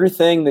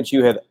everything that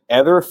you have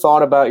ever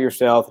thought about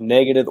yourself,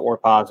 negative or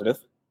positive.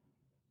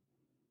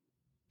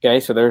 Okay,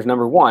 so there's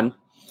number one.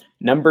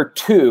 Number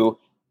two,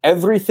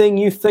 everything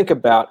you think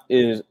about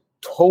is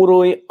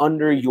totally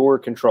under your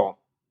control.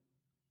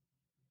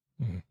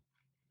 Mm-hmm.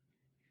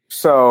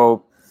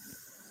 So,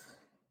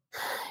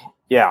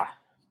 yeah,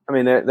 I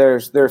mean,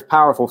 there's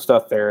powerful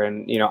stuff there,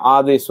 and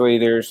obviously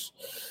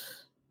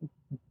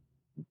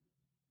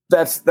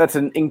that's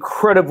an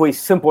incredibly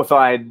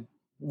simplified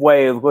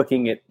way of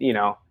looking at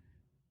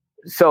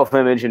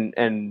self-image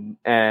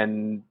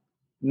and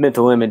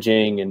mental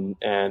imaging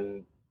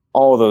and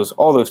all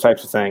those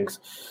types of things.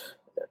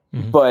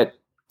 Mm-hmm. But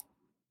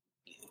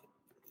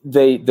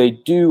they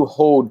do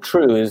hold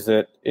true is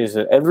that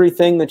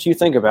everything that you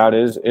think about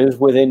is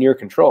within your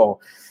control,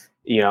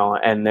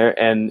 and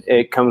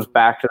it comes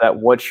back to that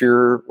what's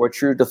your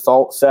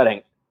default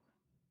setting.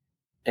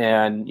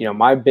 And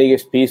my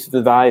biggest piece of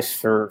advice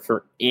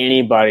for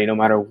anybody, no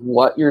matter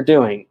what you're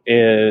doing,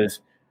 is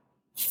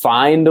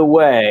find a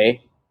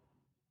way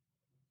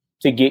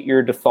to get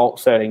your default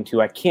setting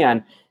to I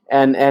can.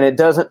 And it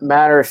doesn't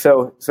matter.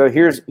 So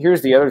here's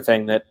the other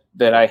thing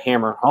that I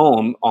hammer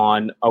home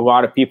on a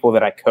lot of people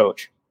that I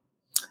coach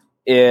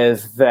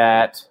is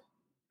that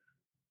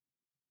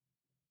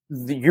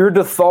your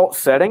default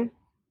setting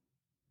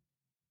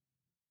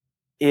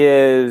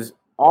is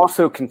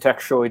also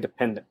contextually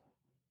dependent.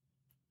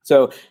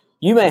 So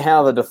you may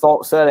have a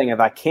default setting of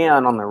I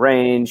can on the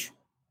range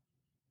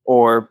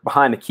or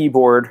behind the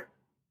keyboard,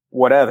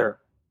 whatever,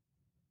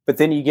 but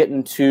then you get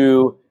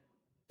into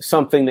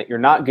something that you're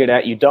not good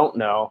at, you don't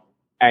know,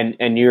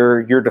 and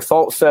your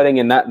default setting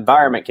in that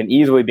environment can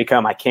easily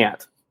become I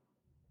can't.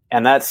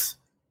 And and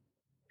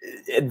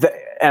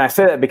I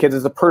say that because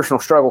it's a personal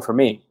struggle for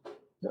me.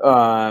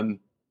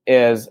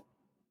 Is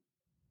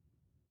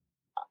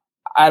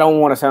I don't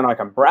want to sound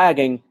like I'm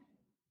bragging.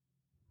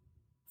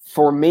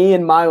 For me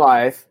in my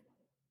life,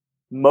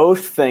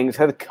 most things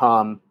have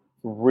come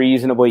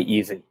reasonably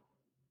easy.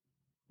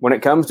 When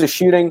it comes to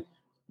shooting,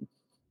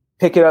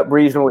 pick it up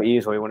reasonably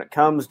easily. When it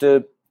comes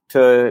to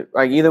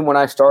like even when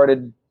I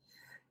started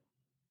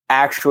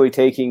actually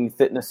taking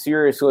fitness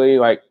seriously,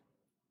 like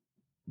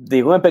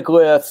the Olympic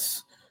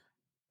lifts,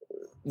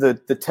 the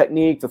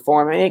technique, the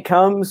form, it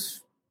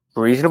comes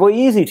reasonably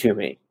easy to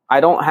me. I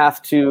don't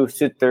have to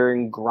sit there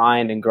and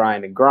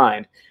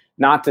grind.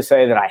 Not to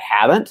say that I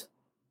haven't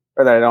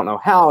or that I don't know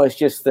how. It's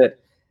just that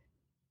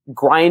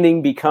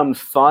grinding becomes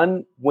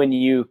fun when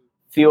you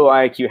feel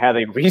like you have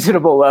a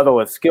reasonable level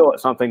of skill at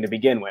something to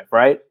begin with,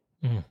 right?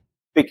 Mm.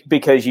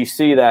 Because you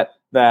see that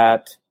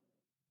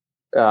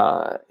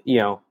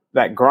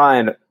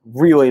grind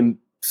really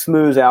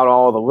smooths out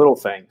all the little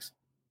things.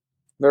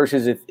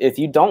 Versus if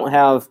you don't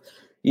have,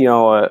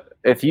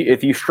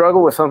 if you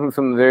struggle with something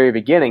from the very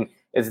beginning,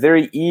 it's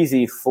very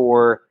easy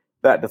for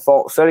that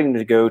default setting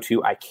to go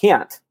to I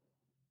can't.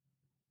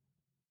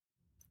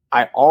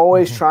 I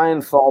always try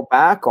and fall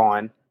back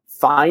on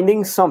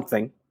finding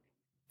something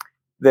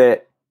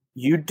that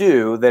you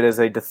do that is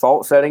a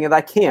default setting of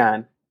I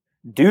can,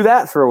 do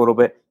that for a little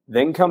bit,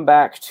 then come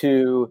back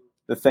to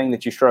the thing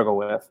that you struggle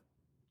with.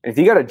 And if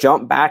you got to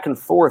jump back and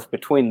forth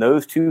between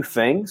those two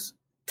things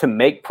to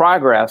make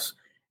progress,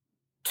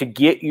 to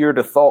get your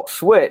default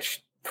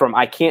switch from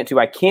I can't to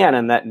I can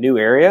in that new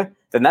area,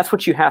 then that's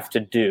what you have to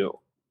do.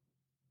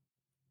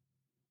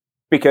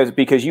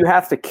 Because you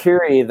have to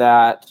carry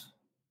that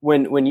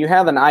when you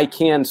have an I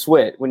can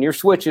switch, when your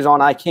switch is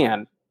on I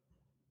can,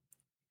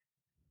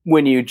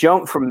 when you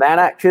jump from that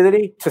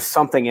activity to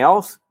something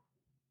else,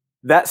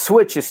 that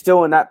switch is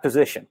still in that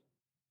position.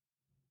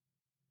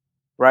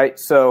 Right?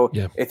 So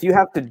if you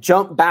have to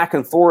jump back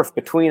and forth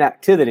between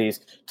activities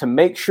to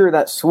make sure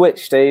that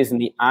switch stays in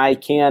the I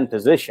can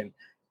position,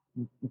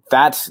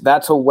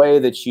 that's a way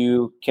that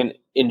you can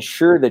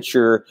ensure that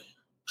you're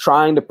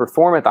trying to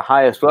perform at the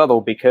highest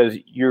level, because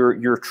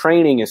your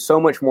training is so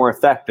much more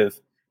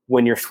effective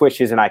when your switch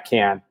is in I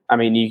can. I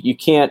mean, you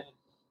can't.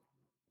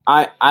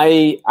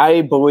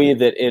 I believe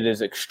that it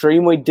is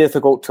extremely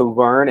difficult to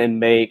learn and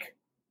make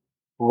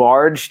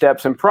large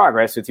steps in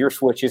progress if your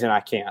switch is in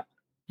I can't.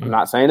 I'm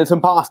not saying it's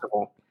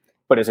impossible,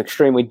 but it's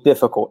extremely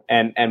difficult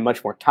and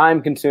much more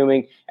time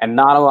consuming and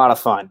not a lot of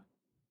fun.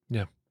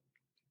 Yeah.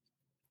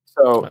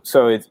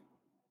 So it's,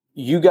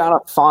 you got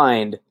to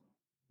find,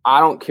 I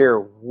don't care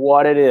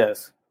what it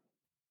is,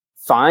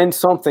 find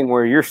something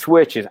where your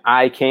switch is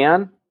I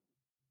can,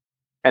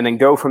 and then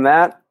go from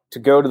that to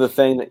go to the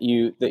thing that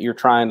you're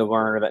trying to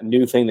learn, or that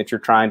new thing that you're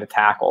trying to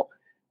tackle.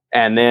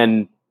 And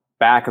then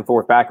back and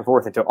forth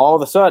until all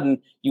of a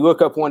sudden you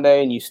look up one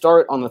day and you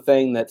start on the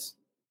thing that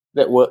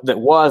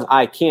was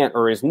I can't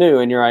or is new,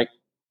 and you're like,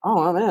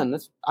 oh man,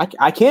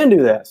 I can do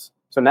this.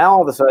 So now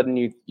all of a sudden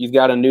you've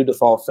got a new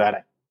default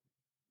setting.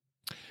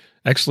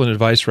 Excellent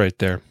advice right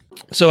there.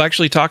 So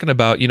actually talking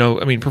about,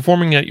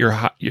 performing at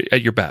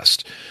your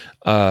best.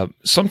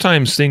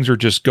 Sometimes things are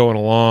just going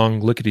along,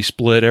 lickety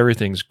split,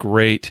 everything's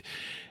great.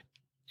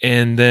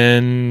 And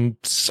then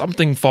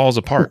something falls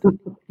apart,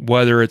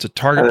 whether it's a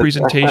target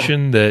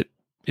presentation that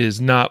is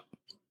not,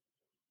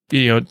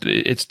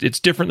 it's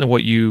different than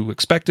what you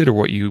expected or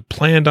what you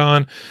planned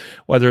on,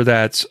 whether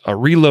that's a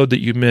reload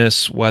that you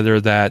miss, whether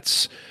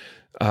that's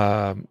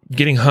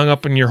getting hung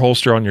up in your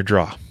holster on your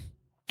draw.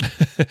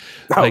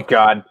 Oh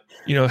God.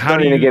 How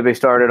do you get me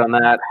started on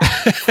that?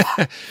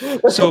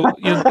 So,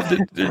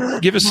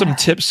 give us some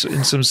tips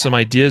and some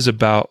ideas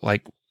about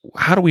like,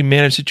 how do we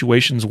manage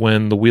situations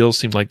when the wheels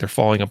seem like they're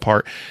falling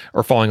apart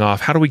or falling off?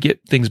 How do we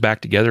get things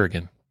back together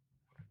again?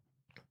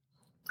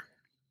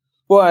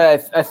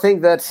 Well, I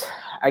think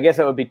I guess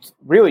that would be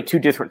really two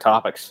different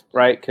topics,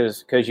 right?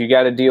 Because you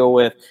have to deal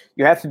with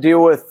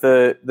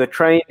the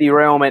train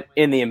derailment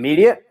in the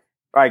immediate,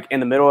 like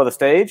in the middle of the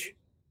stage.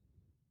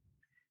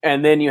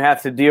 And then you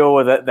have to deal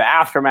with the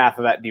aftermath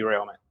of that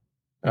derailment.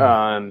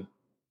 When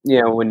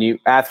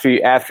after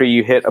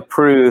you hit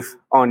approve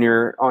on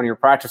your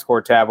practice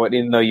score tablet,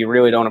 even though you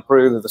really don't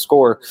approve of the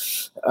score,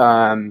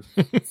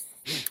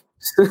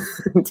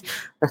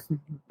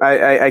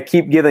 I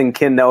keep giving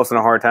Ken Nelson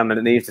a hard time that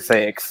it needs to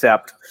say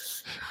accept.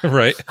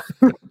 Right.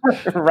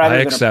 I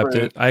accept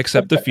it. I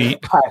accept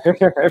defeat.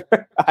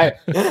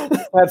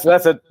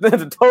 That's a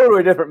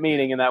totally different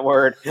meaning in that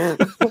word.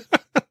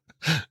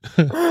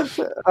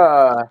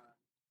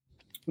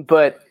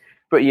 But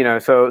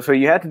so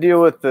you have to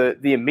deal with the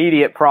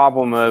immediate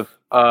problem of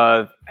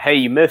hey,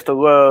 you missed a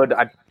load.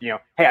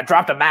 Hey, I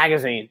dropped a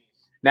magazine.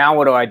 Now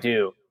what do I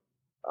do?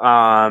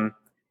 And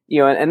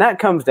that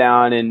comes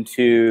down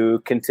into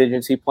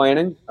contingency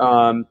planning,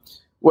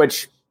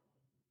 which,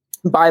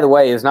 by the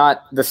way, is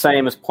not the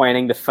same as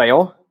planning to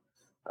fail.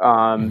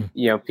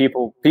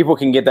 People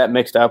can get that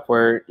mixed up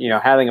where,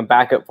 having a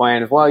backup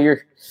plan is, well,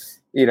 you're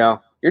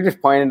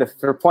just planning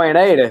for plan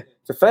A to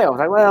fail. It's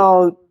like,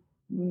 well,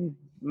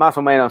 más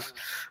o menos.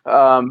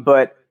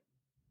 But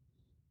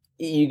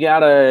you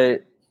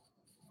gotta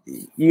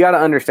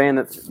understand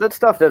that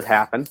stuff does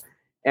happen,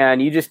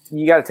 and you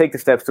gotta take the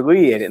steps to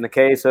alleviate it. In the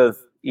case of,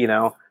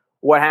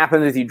 what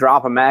happens if you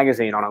drop a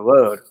magazine on a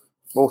load?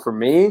 Well, for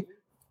me,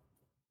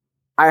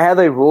 I have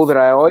a rule that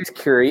I always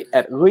carry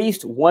at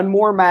least one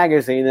more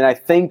magazine that I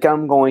think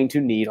I'm going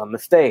to need on the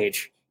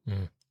stage.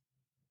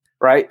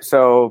 Right?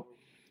 So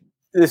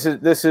this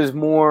is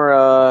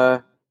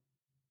more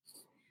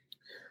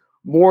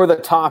the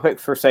topic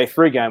for, say,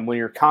 free gun, when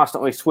you're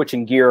constantly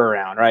switching gear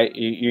around, right?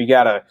 You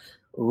got a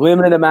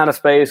limited amount of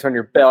space on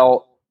your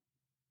belt,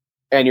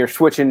 and you're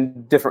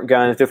switching different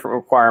guns, different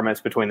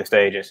requirements between the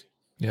stages.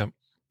 Yep.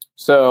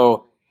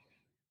 So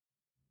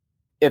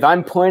if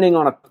I'm planning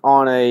on a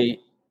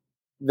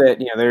that,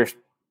 there's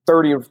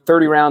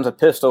 30 rounds of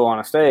pistol on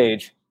a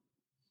stage,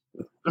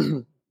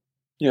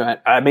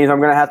 that means I'm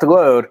going to have to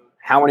load.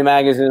 How many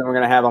magazines am I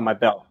going to have on my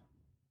belt?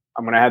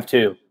 I'm going to have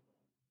 2.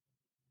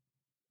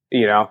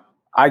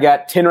 I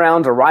got 10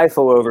 rounds of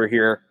rifle over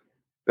here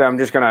that I'm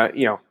just going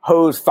to,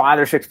 hose 5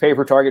 or 6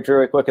 paper targets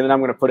really quick, and then I'm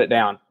going to put it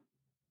down.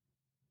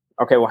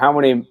 Okay, well, how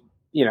many,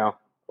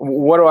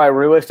 what do I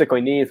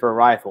realistically need for a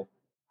rifle?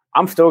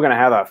 I'm still going to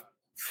have a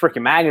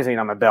freaking magazine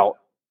on my belt,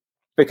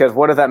 because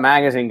what if that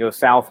magazine goes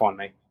south on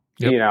me?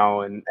 Yep.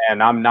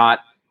 And I'm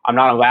not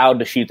allowed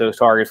to shoot those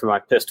targets with my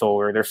pistol,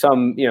 or there's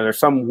some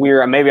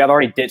weird, maybe I've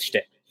already ditched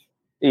it.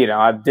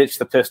 I've ditched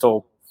the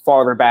pistol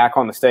farther back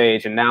on the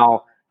stage, and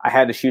now I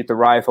had to shoot the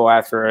rifle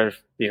after a,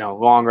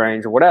 long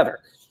range or whatever.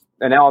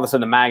 And now all of a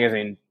sudden the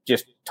magazine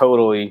just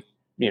totally,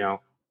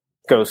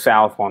 goes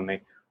south on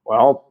me.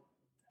 Well,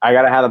 I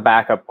got to have a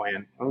backup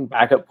plan.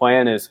 Backup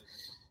plan is,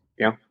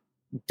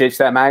 ditch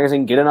that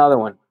magazine, get another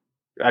one.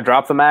 I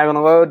dropped the mag on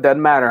the load, doesn't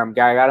matter.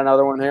 I got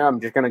another one here. I'm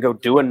just going to go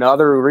do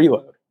another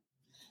reload.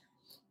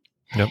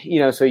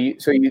 Yep. So you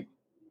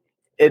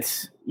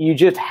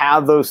just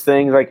have those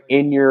things like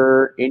in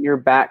your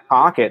back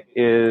pocket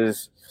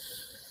is,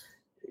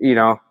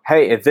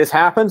 hey, if this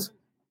happens,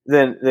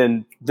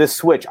 then this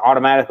switch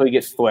automatically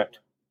gets flipped.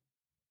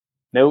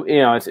 No,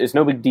 it's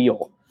no big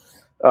deal.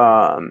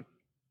 When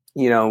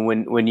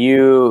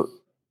you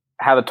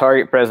have a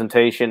target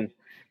presentation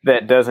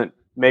that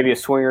maybe a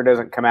swinger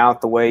doesn't come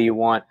out the way you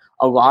want,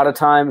 a lot of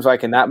times,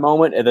 like in that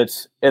moment, if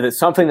it's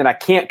something that I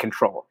can't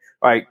control,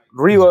 like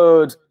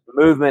reloads,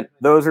 movement,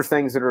 those are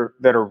things that are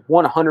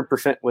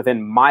 100%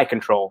 within my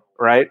control,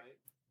 right?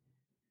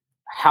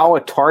 How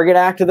a target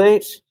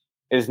activates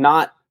is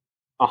not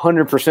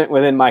 100%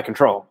 within my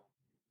control.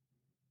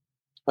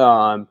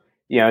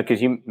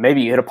 Because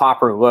maybe you hit a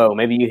popper low,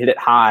 maybe you hit it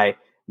high,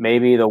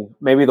 maybe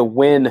the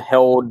wind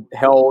held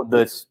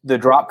the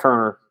drop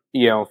turner,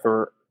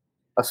 for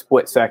a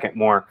split second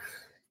more.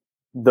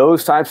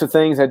 Those types of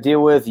things I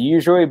deal with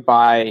usually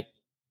by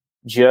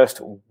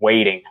just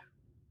waiting.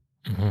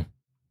 Mm-hmm.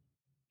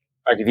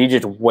 Like if you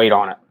just wait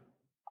on it,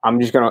 I'm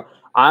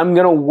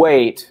gonna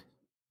wait,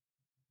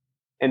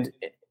 and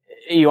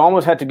you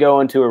almost have to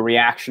go into a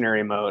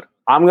reactionary mode.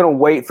 I'm going to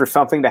wait for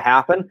something to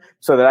happen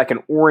so that I can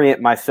orient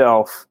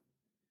myself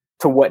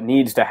to what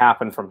needs to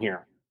happen from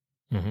here.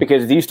 Mm-hmm.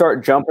 Because if you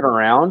start jumping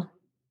around,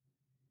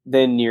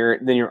 then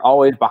you're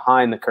always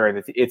behind the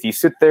curve. If you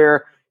sit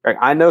there, like,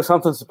 I know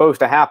something's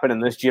supposed to happen in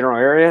this general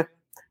area,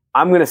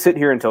 I'm going to sit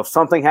here until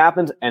something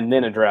happens and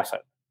then address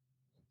it.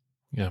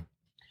 Yeah.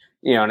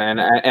 You know, and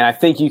I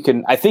think you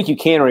can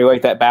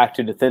relate that back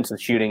to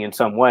defensive shooting in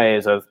some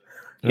ways of,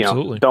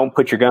 Absolutely. Don't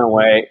put your gun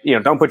away.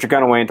 Don't put your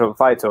gun away until the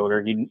fight's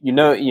over.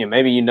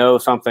 Maybe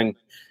something,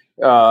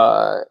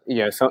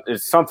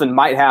 something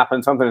might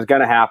happen. Something is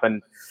going to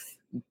happen.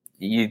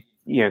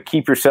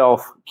 Keep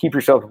yourself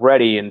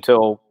ready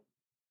until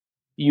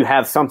you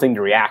have something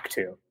to react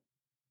to.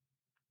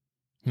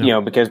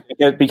 No. Because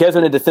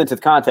in a defensive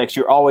context,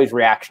 you're always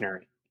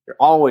reactionary. You're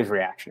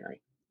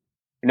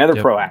never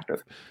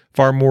proactive.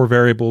 Far more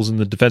variables in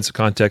the defensive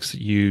context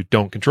that you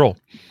don't control.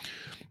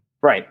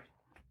 Right.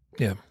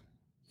 Yeah.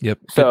 Yep.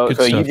 So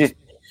Good you just,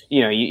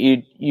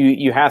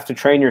 you have to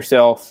train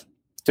yourself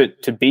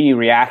to be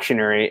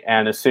reactionary.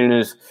 And as soon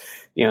as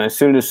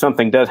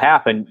something does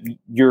happen,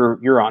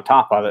 you're on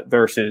top of it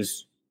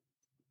versus,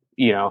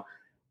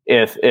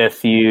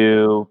 if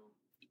you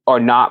are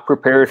not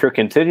prepared for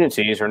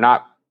contingencies or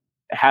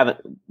haven't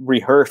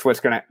rehearsed what's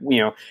going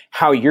to,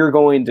 how you're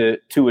going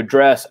to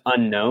address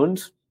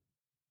unknowns,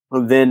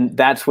 then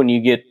that's when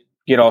you get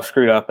all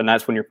screwed up. And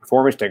that's when your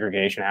performance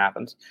degradation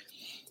happens.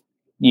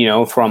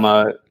 From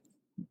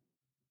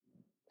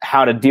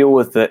how to deal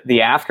with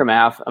the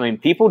aftermath. I mean,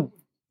 people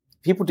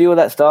deal with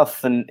that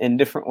stuff in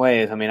different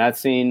ways. I mean, I've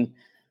seen,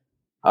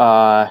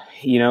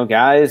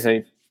 guys,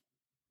 they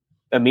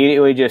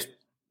immediately just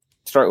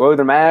start loading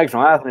their mags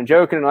and laughing and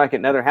joking like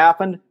it never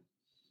happened.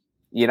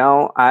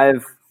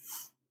 I've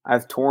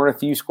torn a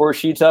few score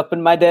sheets up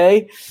in my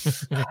day.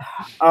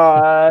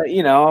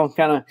 Kind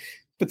of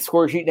put the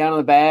score sheet down in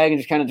the bag and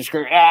just kind of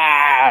scream,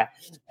 I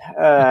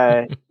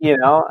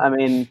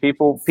mean,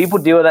 people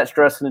deal with that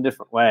stress in a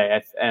different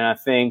way. And I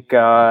think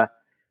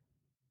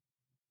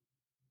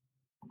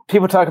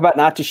people talk about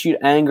not to shoot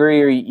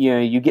angry, or,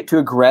 you get too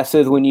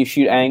aggressive when you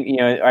shoot angry.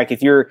 Like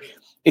if you're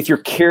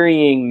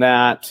carrying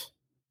that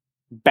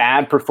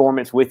bad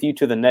performance with you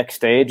to the next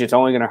stage, it's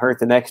only going to hurt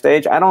the next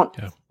stage. I don't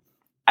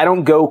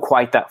go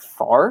quite that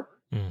far.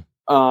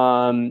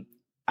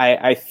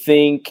 I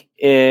think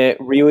it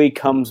really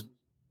comes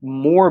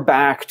more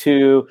back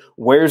to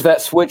where's that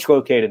switch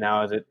located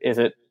now? Is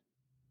it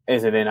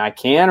in I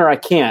can or I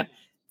can't?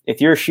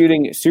 If you're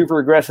shooting super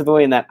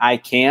aggressively in that I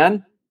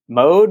can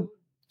mode,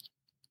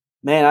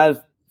 man,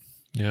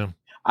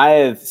 I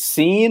have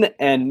seen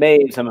and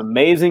made some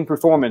amazing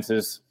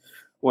performances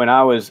when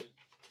I was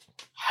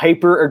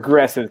hyper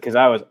aggressive because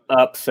I was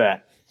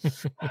upset.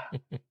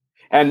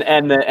 and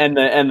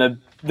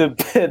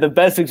the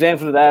best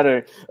examples of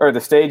that are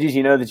the stages,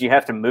 that you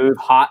have to move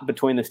hot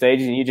between the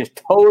stages and you just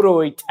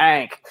totally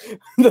tank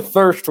the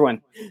first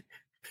one.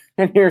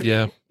 And here's,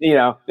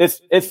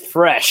 it's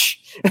fresh.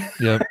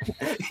 Yep.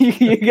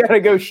 you got to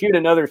go shoot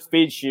another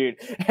speed shoot.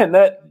 And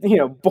that,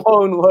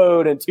 blown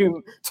load and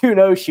two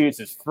no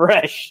shoots is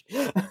fresh.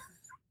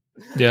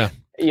 Yeah.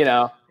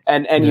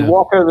 And you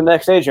walk over the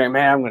next stage, you're like,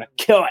 man, I'm going to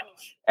kill it.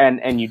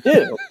 And you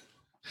do.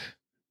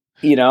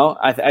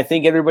 I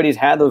think everybody's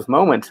had those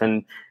moments.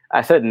 And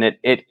I said, and to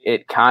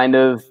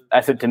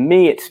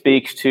me, it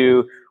speaks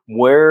to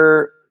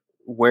where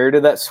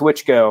did that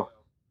switch go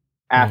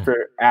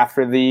after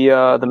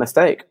the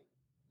mistake.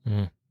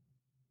 I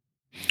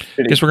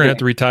guess we're going to have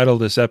to retitle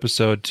this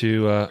episode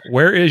to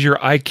where is your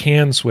I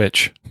can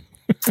switch?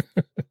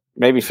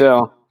 Maybe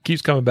so.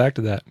 Keeps coming back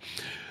to that.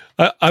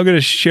 I'm going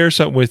to share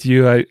something with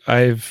you.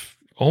 I've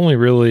only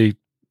really,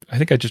 I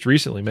think I just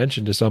recently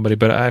mentioned to somebody,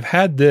 but I've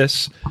had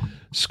this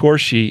score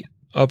sheet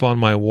up on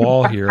my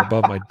wall here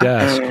above my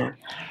desk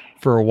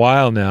for a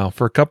while now,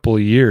 for a couple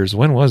of years.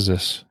 When was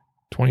this?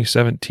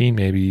 2017,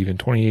 maybe even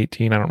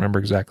 2018. I don't remember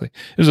exactly.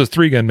 It was a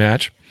 3-gun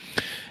match,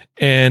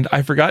 and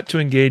I forgot to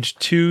engage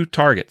 2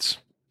 targets.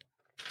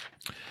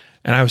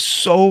 And I was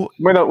so...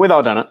 We've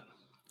all done it.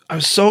 I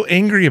was so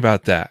angry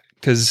about that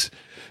because,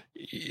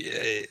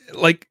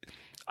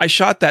 I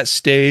shot that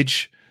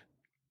stage,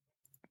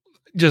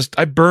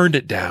 I burned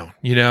it down,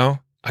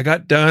 I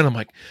got done. I'm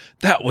like,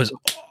 that was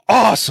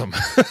awesome.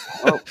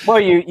 well,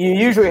 you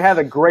usually have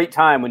a great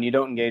time when you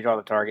don't engage all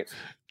the targets.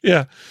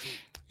 Yeah.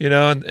 And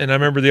I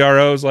remember the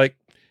RO was like,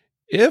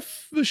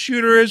 if the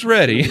shooter is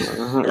ready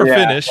or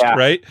finished,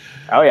 right?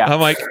 Oh, yeah. I'm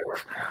like,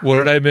 what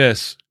did I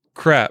miss?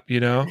 Crap,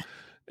 And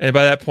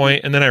by that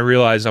point, and then I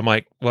realized, I'm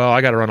like, well, I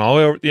got to run all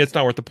the way over. It's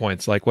not worth the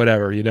points,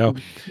 whatever,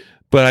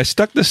 But I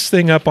stuck this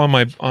thing up on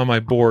my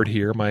board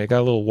here. I got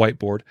a little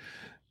whiteboard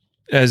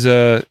as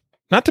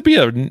not to be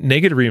a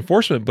negative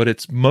reinforcement, but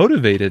it's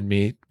motivated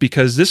me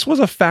because this was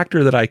a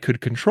factor that I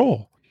could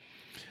control.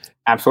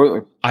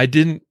 Absolutely. I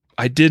didn't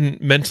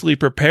mentally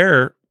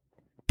prepare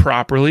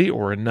properly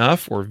or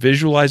enough or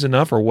visualize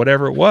enough or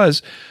whatever it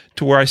was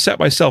to where I set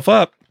myself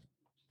up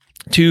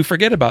to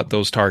forget about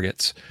those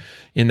targets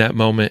in that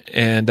moment.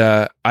 And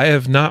I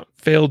have not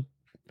failed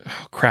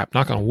oh, crap,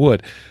 knock on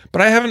wood,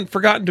 but I haven't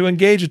forgotten to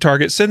engage a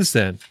target since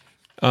then.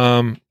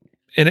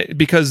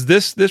 Because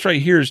this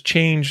right here has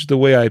changed the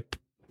way I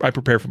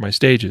prepare for my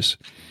stages.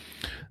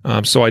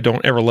 So I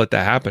don't ever let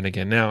that happen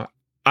again. Now,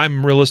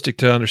 I'm realistic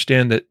to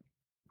understand that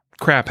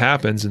crap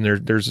happens, and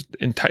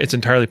it's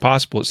entirely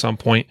possible at some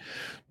point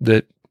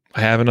that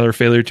I have another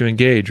failure to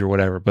engage or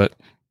whatever. But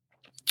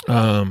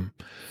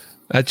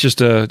that's just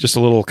a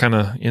little kind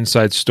of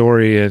inside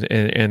story,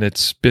 and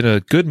it's been a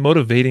good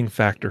motivating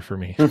factor for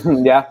me.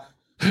 Yeah,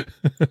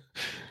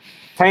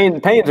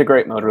 pain's a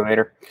great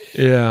motivator.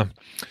 Yeah.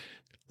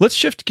 Let's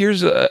shift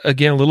gears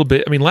again a little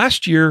bit. I mean,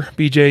 last year,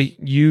 BJ,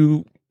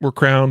 you were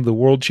crowned the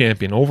world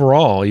champion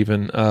overall,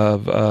 even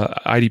of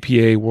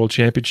IDPA World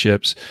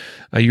Championships.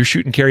 You're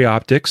shooting carry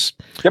optics.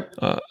 Yep.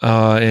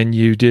 And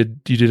you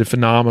did a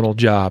phenomenal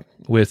job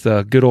with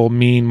good old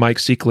mean Mike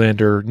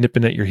Seeklander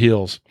nipping at your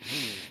heels.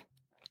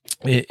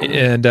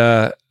 And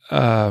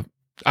I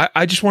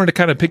just wanted to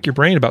kind of pick your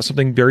brain about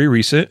something very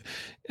recent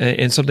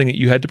and something that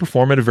you had to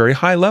perform at a very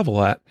high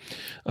level at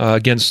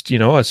against,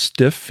 a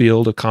stiff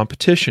field of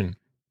competition.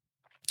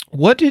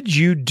 What did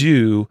you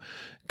do?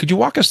 Could you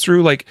walk us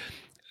through, like,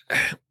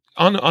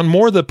 on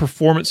more the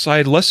performance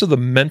side, less of the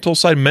mental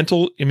side?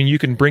 Mental, I mean, you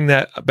can bring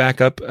that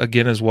back up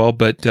again as well,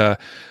 but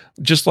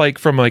just like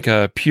from like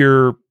a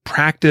pure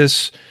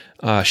practice,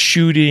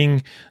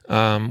 shooting,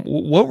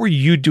 what were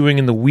you doing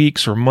in the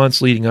weeks or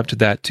months leading up to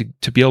that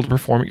to be able to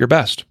perform at your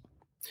best?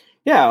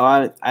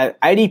 Yeah,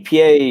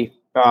 IDPA,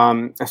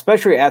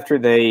 especially after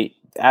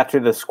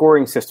the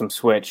scoring system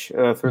switch,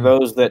 for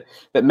those that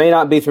may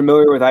not be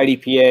familiar with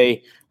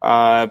IDPA,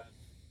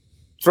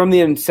 from the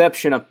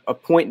inception, a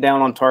point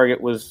down on target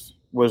was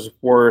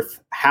worth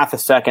half a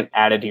second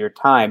added to your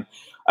time.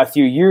 A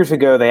few years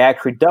ago, they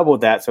actually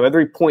doubled that. So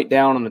every point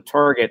down on the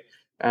target,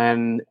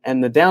 and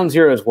the down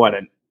zero is what,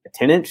 a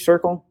 10-inch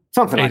circle?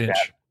 Something like that.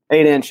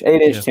 8-inch,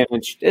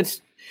 10-inch.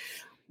 It's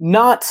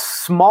not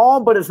small,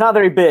 but it's not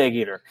very big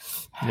either.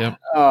 Yep.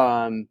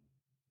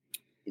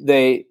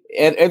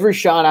 Every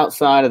shot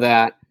outside of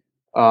that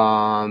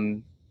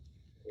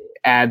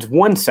adds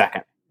 1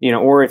 second.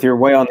 Or if you're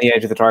way on the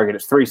edge of the target,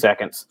 it's 3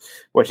 seconds,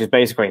 which is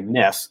basically a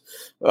miss.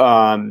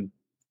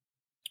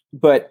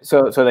 But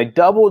so they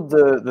doubled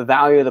the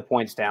value of the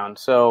points down.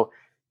 So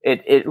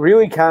it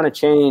really kind of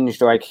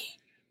changed like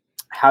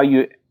how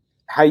you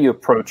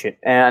approach it.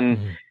 And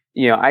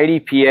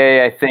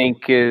IDPA, I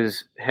think,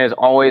 has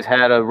always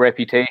had a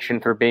reputation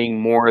for being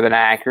more of an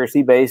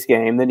accuracy-based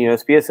game than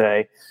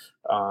USPSA.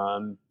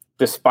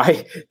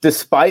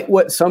 Despite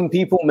what some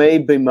people may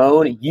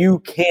bemoan, you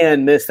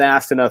can miss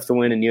fast enough to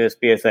win in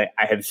USPSA.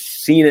 I have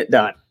seen it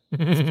done.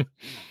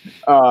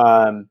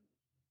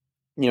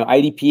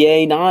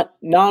 IDPA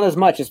not as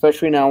much,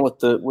 especially now with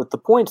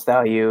the points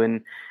value. And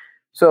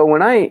so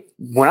when I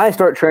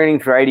start training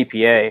for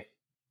IDPA,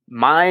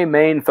 my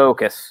main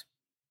focus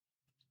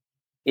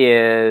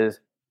is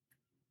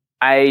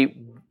I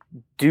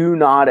do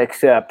not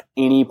accept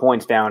any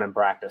points down in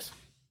practice.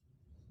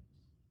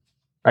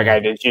 Like I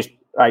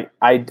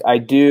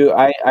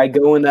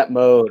go in that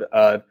mode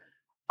of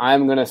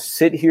I'm going to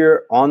sit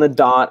here on the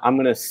dot. I'm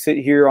going to sit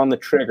here on the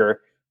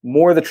trigger,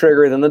 more the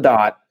trigger than the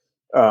dot,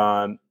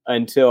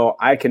 until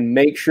I can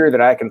make sure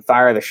that I can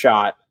fire the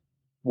shot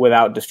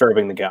without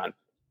disturbing the gun.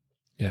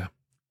 Yeah.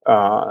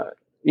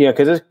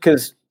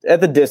 Because at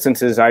the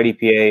distances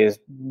IDPA is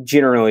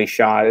generally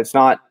shot, it's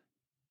not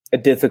a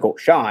difficult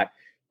shot.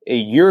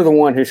 You're the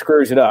one who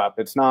screws it up.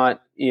 It's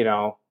not,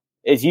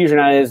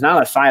 it's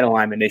not a sight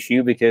alignment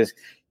issue because,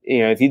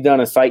 if you've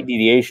done a sight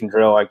deviation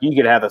drill, like you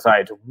could have the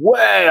sights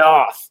way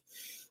off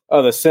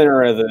of the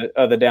center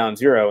of the down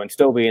zero and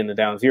still be in the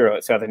down zero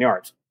at 7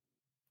 yards.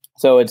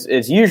 So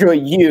it's usually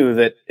you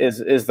that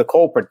is the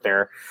culprit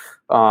there.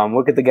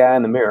 Look at the guy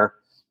in the mirror,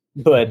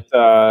 but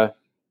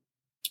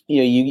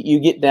you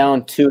get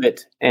down to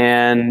it,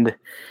 and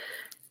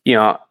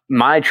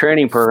my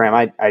training program,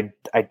 I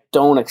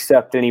don't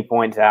accept any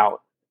points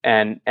out,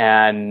 and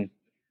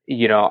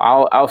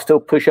I'll still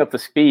push up the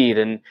speed,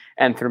 and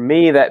for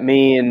me that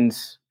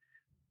means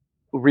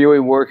really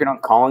working on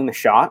calling the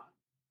shot.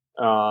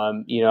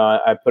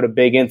 I put a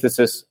big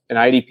emphasis in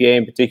IDPA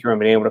in particular on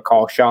being able to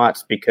call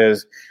shots,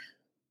 because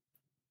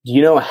do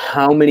you know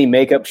how many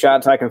makeup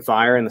shots I can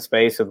fire in the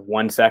space of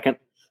 1 second?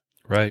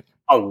 Right.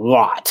 A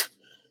lot.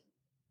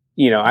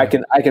 I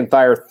can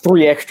fire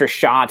 3 extra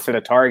shots at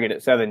a target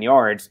at 7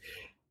 yards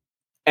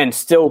and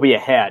still be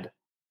ahead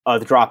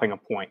of dropping a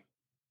point.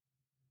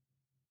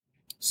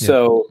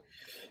 So,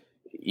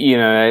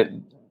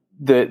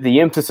 the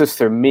emphasis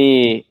for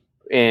me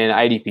in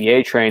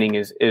IDPA training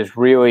is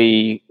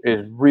really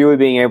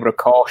being able to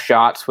call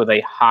shots with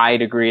a high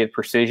degree of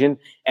precision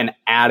and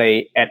at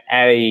a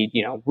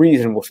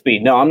reasonable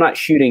speed. No, I'm not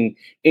shooting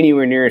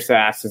anywhere near as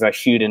fast as I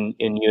shoot in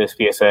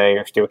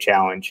USPSA or Steel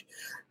Challenge.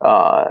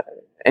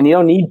 And you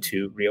don't need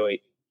to,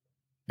 really,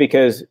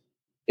 because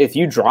if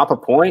you drop a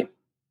point,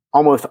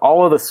 almost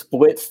all of the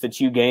splits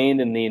that you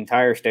gained in the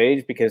entire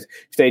stage, because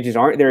stages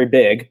aren't very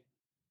big,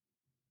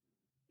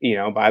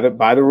 by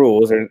the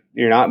rules,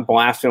 you're not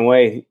blasting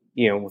away,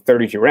 with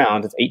 32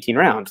 rounds, it's 18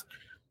 rounds.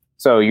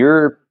 So if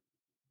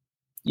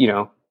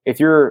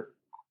you're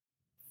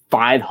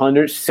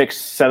 500,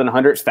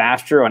 700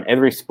 faster on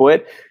every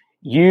split,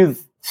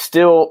 you've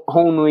still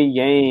only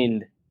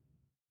gained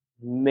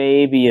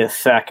maybe a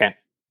second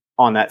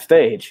on that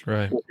stage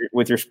right.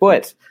 with your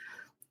splits.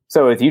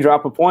 So if you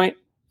drop a point,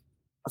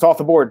 it's off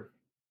the board.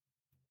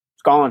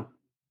 It's gone.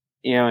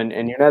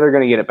 And you're never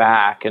going to get it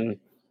back. And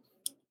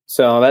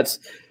so that's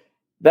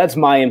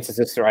my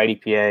emphasis for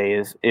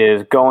IDPA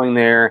is going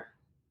there.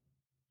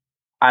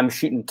 I'm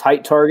shooting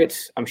tight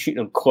targets. I'm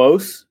shooting them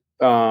close.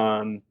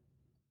 So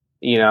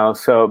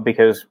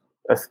because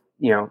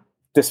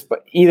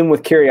even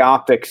with carry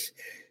optics,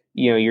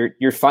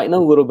 you're fighting a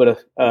little bit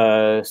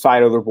of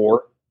side over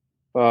bore,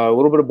 a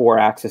little bit of bore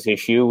axis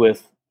issue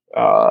with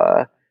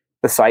the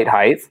sight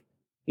height.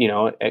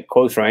 At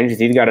close range,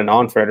 if you've got a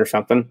non-thread or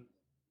something,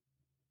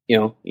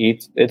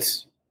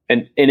 it's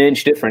an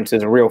inch difference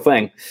is a real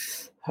thing.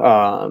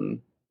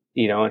 And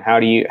how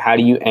do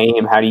you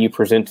aim? How do you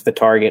present to the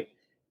target?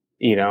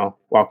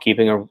 While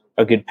keeping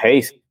a good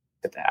pace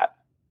at that.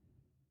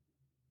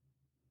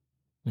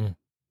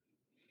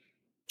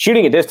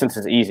 Shooting at distance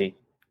is easy.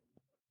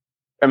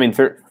 I mean,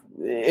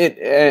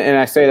 and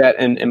I say that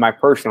in my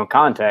personal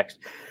context.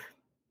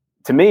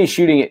 To me,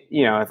 shooting it,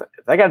 if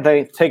I got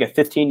to take a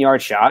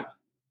 15-yard shot,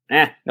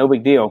 no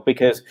big deal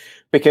because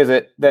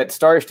that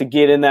starts to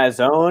get in that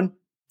zone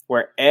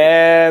where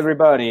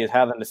everybody is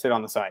having to sit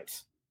on the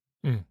sights.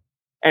 And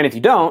if you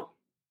don't,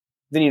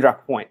 then you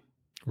drop a point.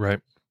 Right.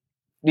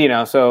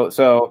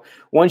 So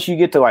once you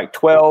get to like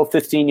 12,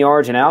 15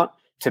 yards and out,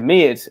 to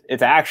me, it's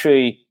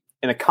actually,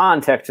 in the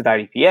context of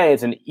IDPA,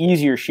 it's an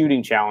easier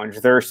shooting challenge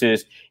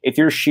versus if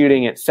you're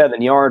shooting at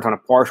 7 yards on a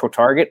partial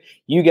target,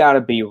 you got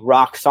to be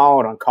rock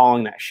solid on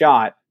calling that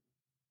shot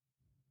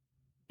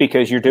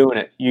because you're doing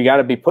it. You got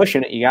to be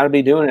pushing it. You got to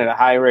be doing it at a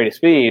high rate of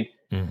speed.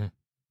 Mm-hmm.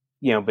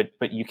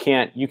 But you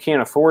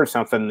can't afford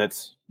something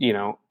that's,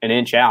 an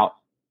inch out.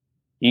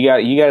 You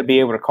got to be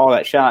able to call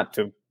that shot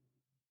to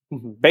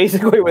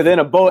basically within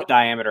a bullet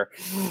diameter.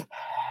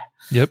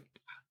 Yep.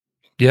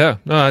 Yeah,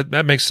 no,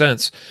 that makes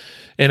sense.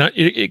 And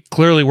it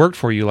clearly worked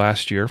for you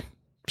last year.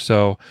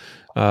 So,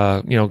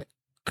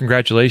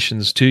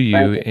 congratulations to you.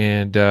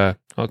 And,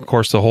 of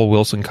course, the whole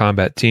Wilson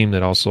Combat team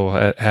that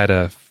also had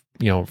a,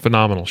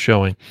 phenomenal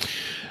showing.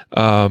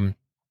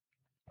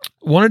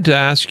 Wanted to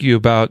ask you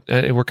about,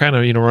 we're kind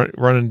of,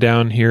 running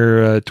down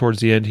here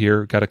towards the end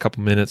here, got a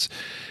couple minutes.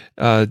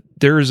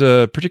 There's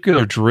a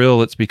particular drill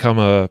that's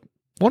become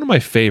one of my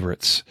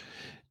favorites.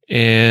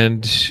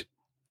 And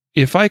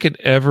if I could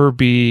ever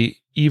be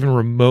even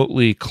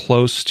remotely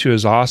close to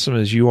as awesome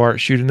as you are at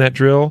shooting that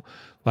drill,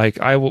 like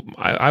I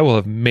will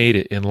have made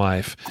it in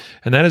life.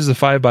 And that is the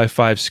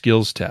 5x5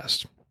 skills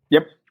test.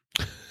 Yep.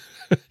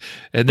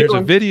 And there's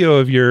a video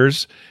of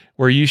yours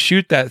where you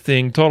shoot that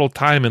thing total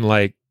time in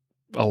like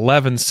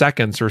 11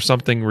 seconds or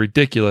something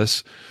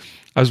ridiculous.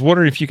 I was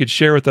wondering if you could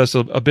share with us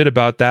a bit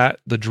about that,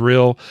 the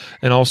drill,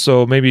 and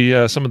also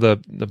maybe some of the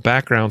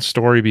background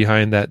story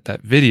behind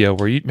that video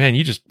where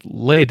you just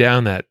lay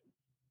down that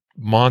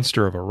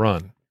monster of a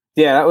run.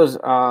 Yeah, that was,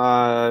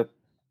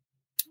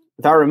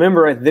 if I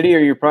remember right, the video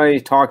you're probably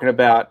talking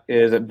about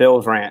is at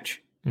Bill's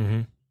Ranch.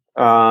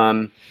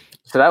 Mm-hmm.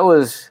 So that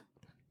was,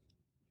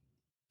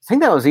 I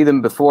think that was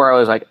even before I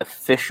was like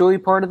officially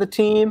part of the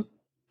team,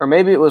 or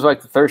maybe it was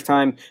like the first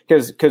time,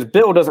 because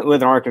Bill doesn't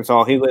live in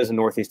Arkansas. He lives in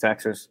Northeast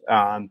Texas.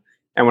 And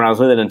when I was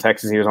living in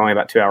Texas, he was only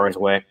about 2 hours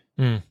away.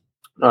 And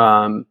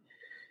so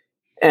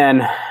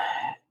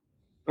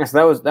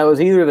that was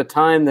either the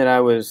time that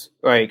I was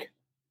like,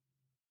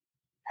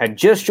 had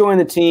just joined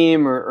the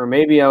team, or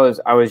maybe I was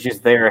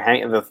just there.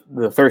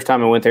 The first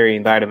time I went there, he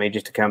invited me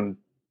just to come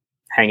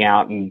hang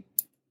out and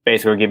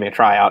basically give me a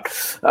tryout.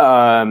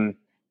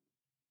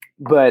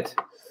 But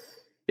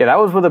yeah, that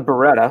was with a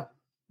Beretta.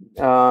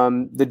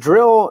 The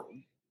drill,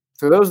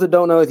 for those that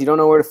don't know, if you don't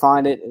know where to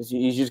find it, is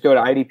you just go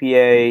to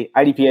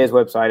IDPA's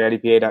website,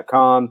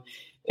 idpa.com,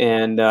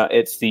 and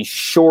it's the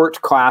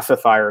short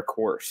classifier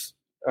course.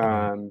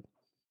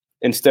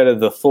 Instead of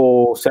the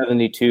full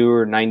 72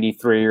 or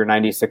 93 or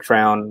 96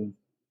 round,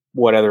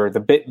 whatever,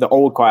 the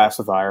old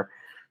classifier,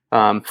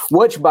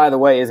 which, by the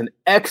way, is an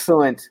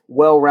excellent,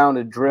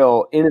 well-rounded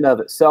drill in and of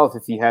itself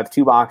if you have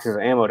 2 boxes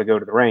of ammo to go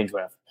to the range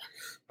with.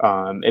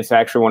 It's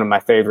actually one of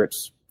my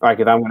favorites. Like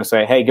if I'm going to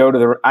say, hey,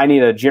 I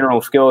need a general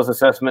skills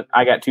assessment.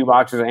 I got 2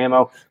 boxes of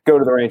ammo. Go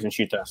to the range and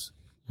shoot this.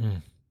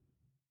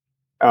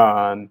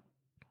 But,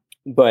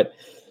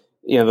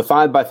 the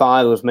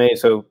 5x5 was made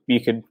so you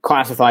could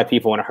classify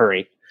people in a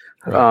hurry.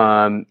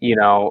 Right.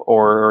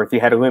 Or if you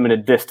had a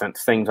limited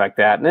distance, things like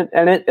that.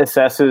 And it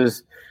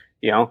assesses,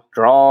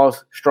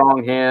 draws,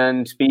 strong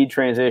hand, speed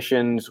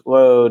transitions,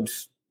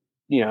 loads.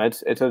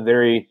 It's a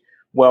very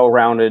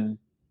well-rounded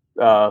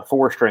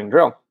 4-string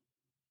drill.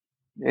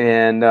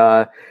 And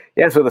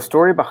so the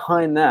story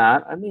behind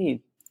that, let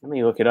me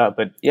look it up.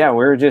 But yeah, we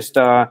were just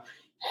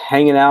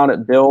hanging out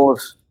at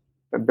Bill's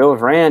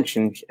Ranch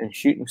and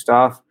shooting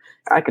stuff.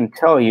 I can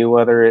tell you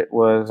whether it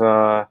was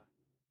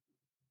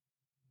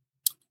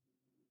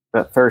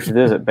that thirst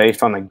is it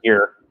based on the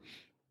gear.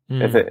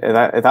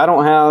 Mm. If I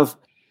don't have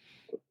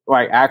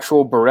like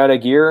actual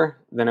Beretta gear,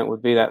 then it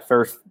would be that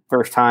first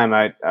time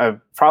I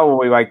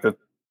probably like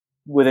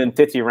within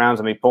 50 rounds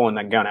of me pulling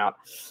that gun out,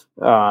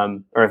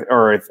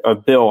 or a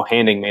Bill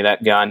handing me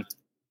that gun.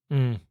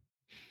 Mm.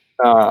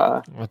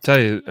 I'll tell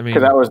you, I mean,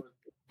 that was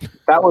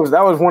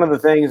one of the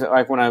things that,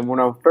 like when I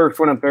first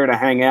went up there to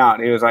hang out,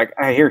 he was like,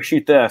 "Hey, here,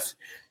 shoot this,"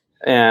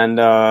 and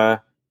yeah,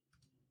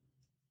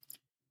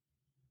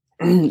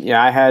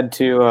 I had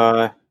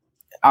to.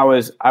 I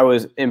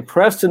was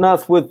impressed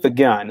enough with the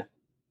gun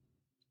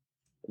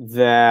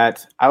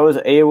that I was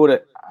able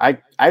to.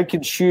 I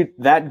could shoot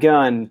that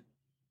gun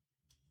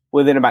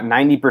within about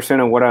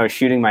 90% of what I was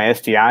shooting my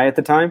STI at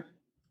the time.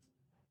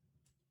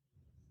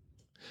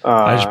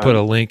 I just put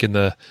a link in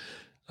the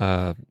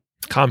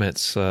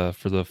comments for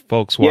the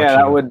folks watching.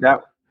 Yeah,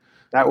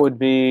 that would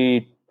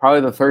be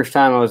probably the first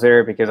time I was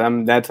there, because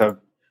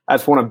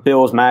that's one of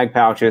Bill's mag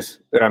pouches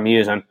that I'm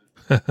using.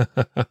 In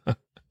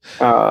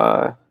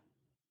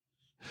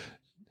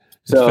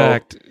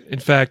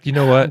fact, you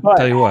know what? I'll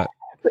tell you what.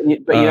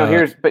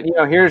 Here's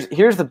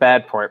the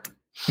bad part.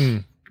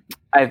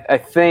 I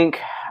think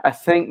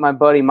my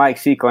buddy Mike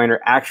Seeklander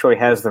actually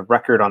has the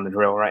record on the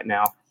drill right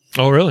now.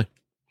 Oh, really?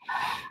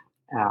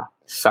 Yeah,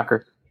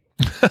 sucker.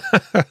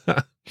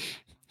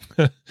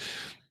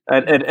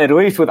 at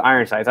least with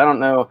iron sights. I don't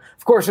know.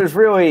 Of course, there's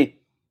really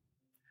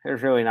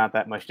not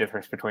that much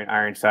difference between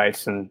iron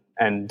sights and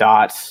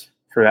dots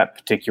for that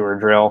particular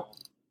drill.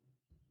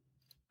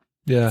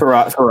 Yeah. For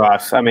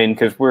us. I mean,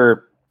 because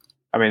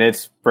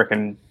it's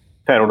freaking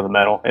pedal to the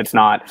metal. It's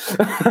not.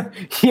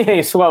 He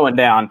ain't slowing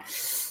down.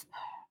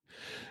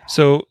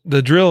 So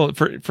the drill,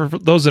 for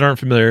those that aren't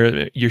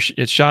familiar,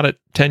 it's shot at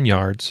 10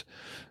 yards,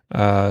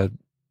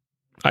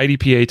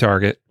 IDPA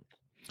target.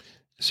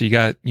 So you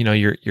got,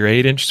 your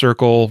 8-inch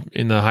circle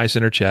in the high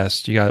center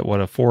chest. You got a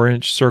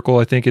 4-inch circle,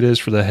 I think it is,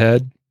 for the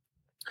head.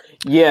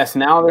 Yes.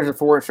 Now there's a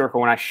 4-inch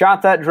circle. When I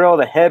shot that drill,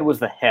 the head was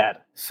the head.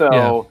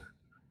 So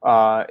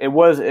it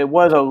was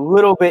a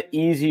little bit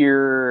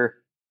easier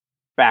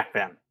back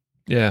then.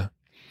 Yeah.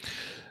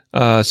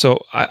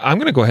 So I'm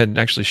going to go ahead and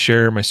actually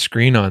share my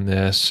screen on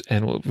this,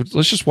 and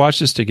let's just watch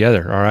this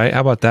together. All right. How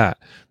about that?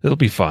 It'll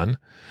be fun.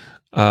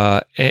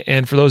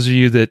 And for those of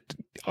you that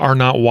are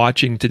not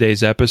watching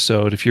today's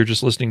episode, if you're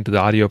just listening to the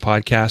audio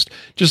podcast,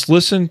 just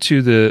listen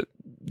to the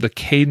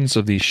cadence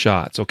of these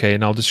shots. Okay.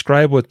 And I'll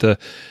describe what the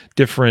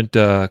different,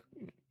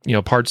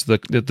 parts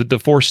of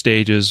the 4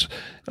 stages,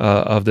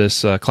 of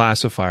this,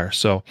 classifier.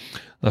 So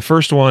the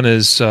first one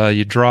is,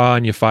 you draw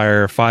and you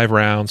fire 5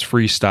 rounds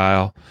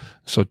freestyle.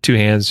 So 2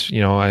 hands,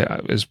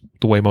 is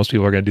the way most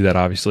people are going to do that,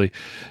 obviously.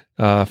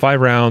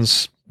 5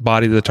 rounds,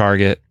 body to the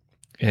target.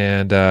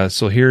 And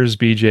so here's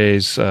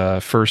BJ's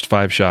first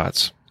 5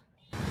 shots.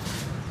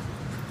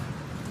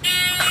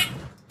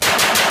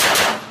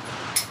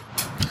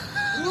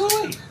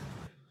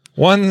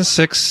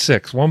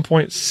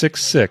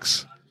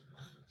 .166.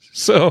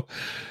 So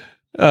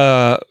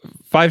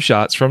 5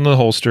 shots from the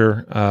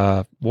holster,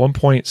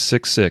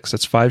 1.66.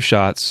 That's 5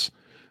 shots.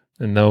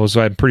 And those,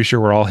 I'm pretty sure,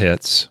 were all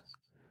hits.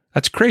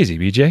 That's crazy,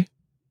 BJ.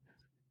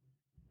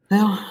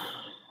 Well,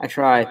 I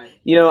try. I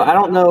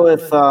don't know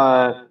if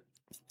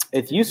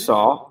you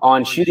saw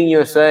on Shooting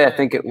USA, I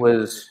think it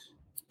was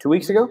 2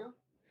 weeks ago.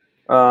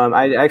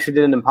 I actually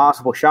did an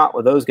impossible shot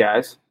with those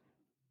guys.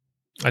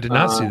 I did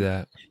not see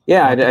that.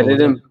 Yeah, I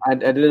did an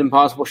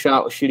impossible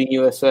shot with Shooting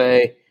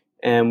USA,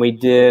 and we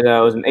did.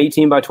 It was an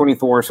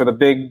 18x24, so the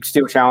big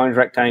Steel Challenge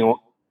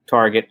rectangle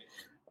target.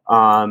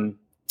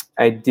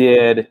 I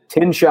did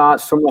 10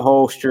 shots from the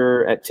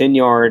holster at 10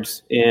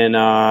 yards in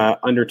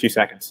under 2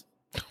 seconds.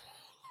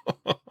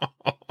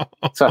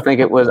 So I think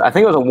it was a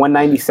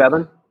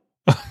 197.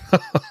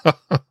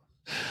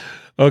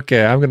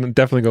 Okay, I'm gonna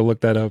definitely go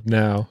look that up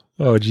now.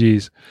 Oh,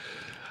 geez.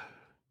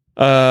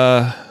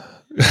 That's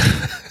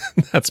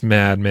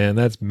mad, man.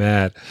 That's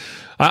mad.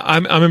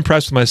 I'm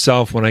impressed with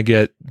myself when I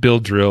get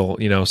build drill,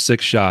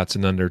 6 shots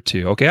in under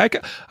 2. Okay,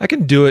 I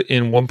can do it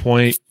in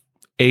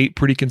 1.8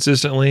 pretty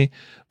consistently,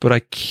 but I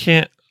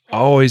can't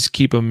always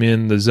keep them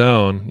in the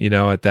zone,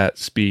 at that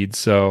speed.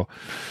 So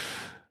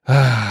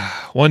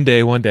one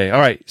day. All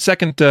right.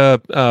 Second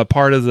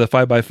part of the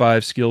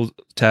 5x5 skill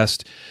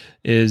test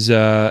is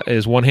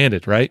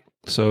one-handed, right?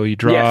 So you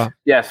draw.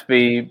 Yes.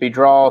 Be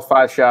draw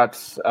 5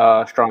 shots,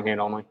 strong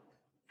hand only.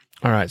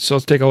 All right. So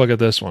let's take a look at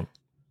this one.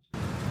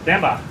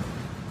 Stand by.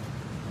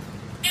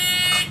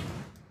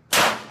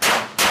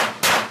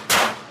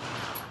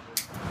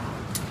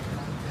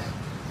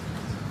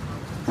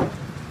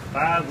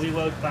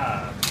 Reload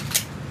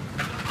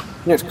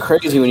 5. It's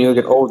crazy when you look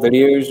at old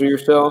videos of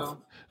yourself.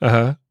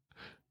 Uh-huh.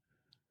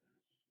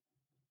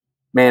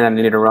 Man, I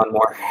need to run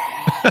more.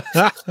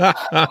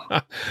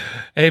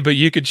 Hey, but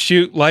you could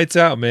shoot lights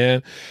out,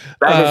 man.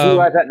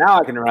 Now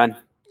I can run.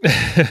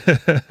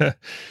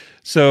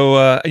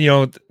 So,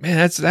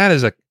 man, that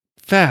is a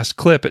fast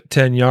clip at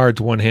 10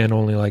 yards, one hand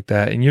only like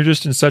that. And you're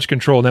just in such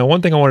control. Now,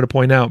 one thing I wanted to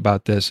point out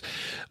about this,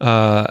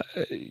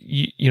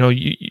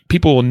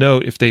 people will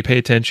note if they pay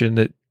attention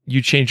that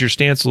you changed your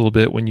stance a little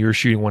bit when you were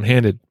shooting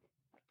one-handed.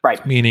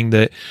 Right. Meaning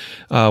that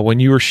when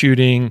you were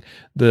shooting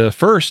the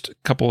first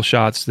couple of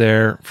shots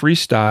there,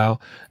 freestyle,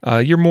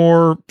 you're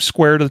more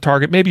square to the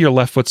target. Maybe your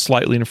left foot's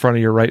slightly in front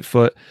of your right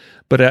foot.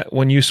 But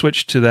when you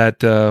switch to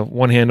that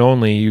one hand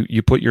only,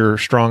 you put your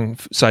strong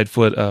side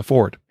foot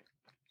forward.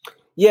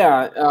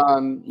 Yeah.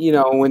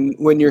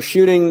 When you're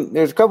shooting,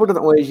 there's a couple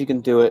different ways you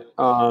can do it.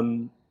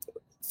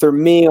 For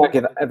me, like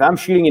if I'm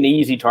shooting an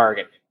easy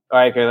target,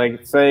 like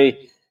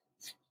say,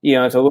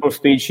 it's a little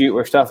speed shoot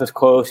where stuff is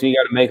close and you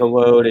got to make a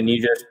load and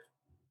you just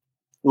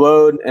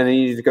load and then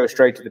you just go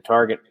straight to the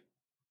target.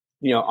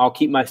 I'll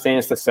keep my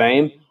stance the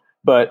same.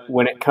 But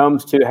when it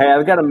comes to, hey,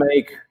 I've got to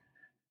make,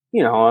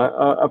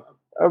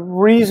 a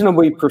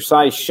reasonably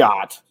precise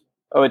shot,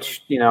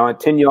 which, at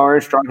 10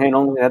 yards, strong hand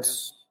only,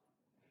 that's,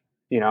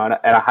 at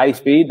a high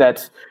speed,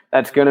 that's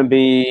going to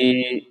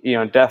be,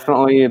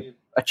 definitely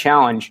a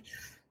challenge.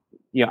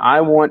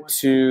 I want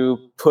to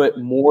put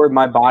more of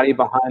my body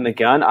behind the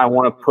gun. I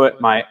want to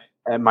put my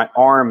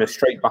arm as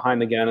straight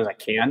behind the gun as I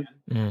can,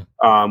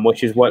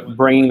 which is what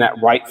bringing that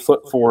right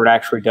foot forward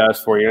actually does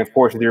for you. And of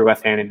course, with your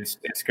left-handed,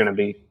 it's going to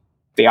be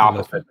the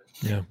opposite.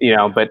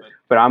 Yeah. But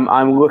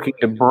I'm looking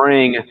to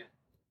bring,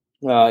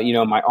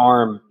 my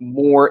arm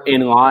more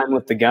in line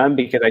with the gun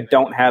because I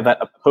don't have that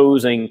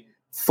opposing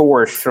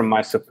force from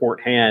my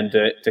support hand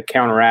to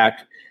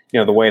counteract,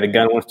 the way the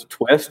gun wants to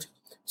twist.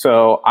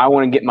 So I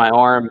want to get my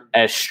arm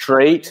as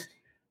straight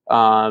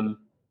and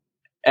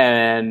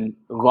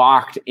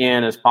locked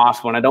in as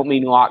possible. And I don't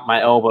mean lock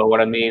my elbow. What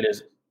I mean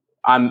is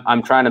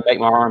I'm trying to make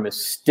my arm as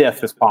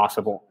stiff as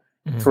possible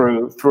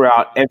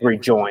throughout every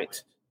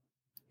joint.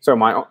 So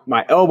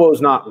my elbow is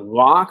not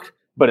locked,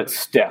 but it's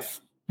stiff.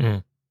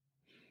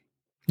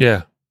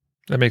 Yeah,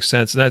 that makes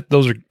sense.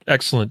 Those are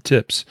excellent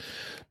tips,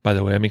 by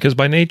the way. I mean, because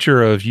by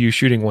nature of you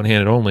shooting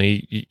one-handed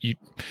only,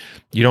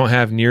 you don't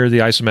have near the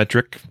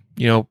isometric,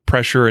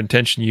 pressure and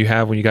tension you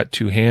have when you got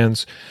two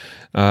hands,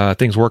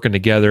 things working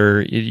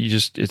together.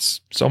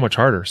 It's so much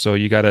harder. So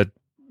you gotta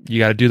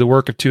do the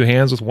work of two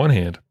hands with one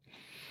hand.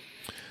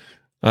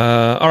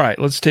 All right,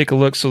 let's take a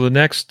look. So the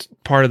next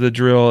part of the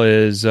drill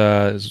is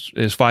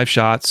 5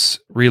 shots,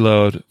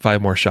 reload,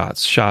 5 more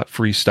shots, shot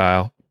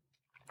freestyle,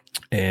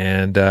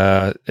 and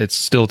it's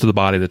still to the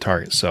body of the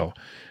target. So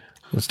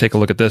let's take a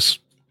look at this.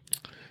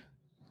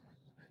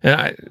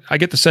 And I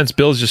get the sense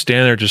Bill's just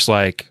standing there, just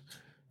like,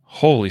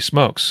 holy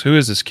smokes, who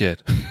is this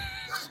kid?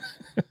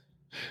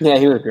 Yeah,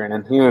 he was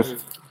grinning. He was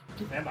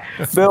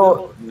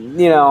Bill.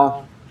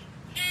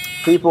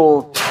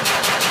 People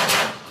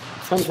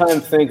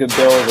sometimes think of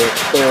Bill as a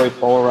fairly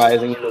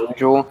polarizing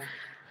individual,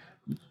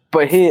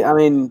 but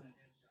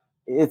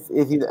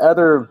if you've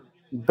ever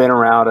been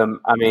around him,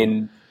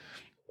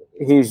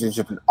 he's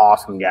just an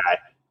awesome guy.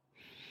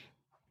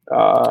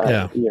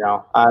 I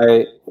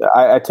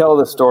tell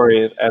the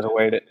story as a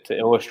way to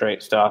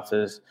illustrate stuff.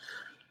 Is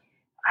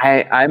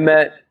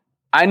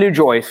I knew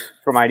Joyce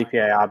from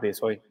IDPA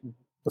obviously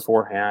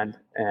beforehand,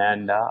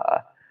 and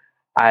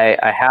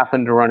I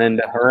happened to run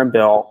into her and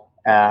Bill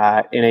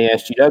at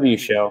NASGW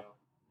show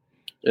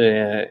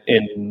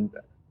in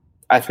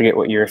I forget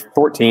what year,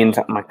 14,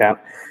 something like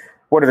that.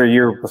 Whatever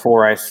year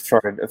before I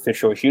started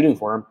officially shooting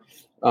for him.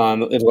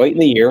 It was late in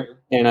the year,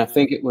 and I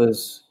think it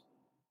was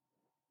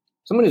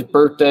somebody's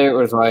birthday. It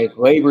was like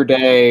Labor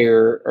Day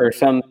or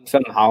some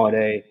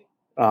holiday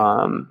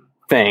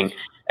thing.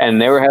 And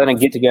they were having a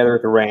get together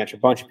at the ranch. A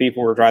bunch of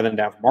people were driving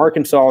down from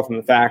Arkansas from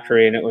the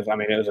factory, and it was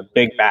a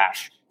big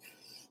bash.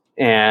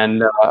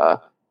 And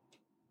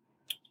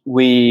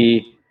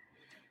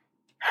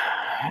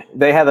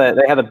they had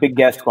a big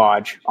guest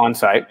lodge on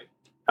site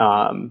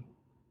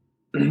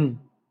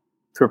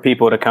for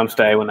people to come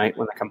stay when they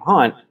come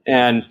hunt.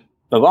 And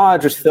the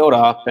lodge was filled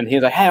up, and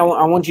he's like, "Hey, I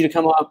want you to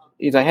come up."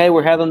 He's like, "Hey,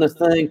 we're having this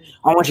thing.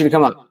 I want you to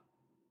come up."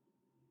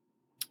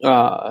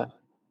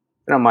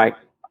 And I'm like,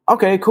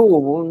 "Okay,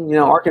 cool.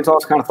 Well, Arkansas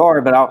is kind of far,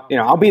 but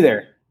I'll be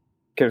there."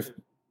 Because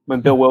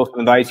when Bill Wilson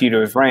invites you to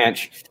his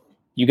ranch,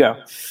 you go.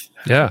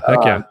 Yeah,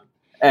 heck yeah.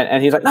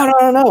 And he's like,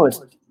 "No.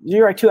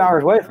 You're like 2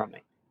 hours away from me."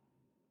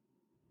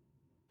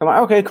 I'm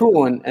like, "Okay,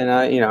 cool." And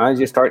I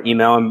just start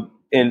emailing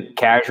in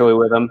casually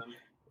with him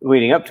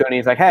leading up to it. And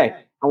he's like, "Hey,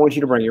 I want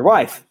you to bring your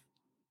wife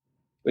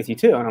with you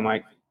too." And I'm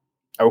like,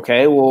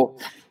 "Okay, well,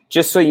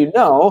 just so you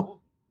know,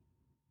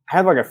 I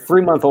have like a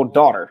 3-month-old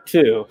daughter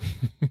too."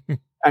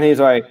 And he's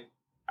like,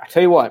 "I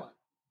tell you what,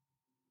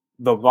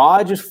 the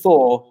lodge is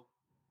full,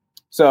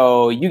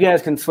 so you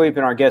guys can sleep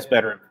in our guest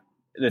bedroom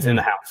that's in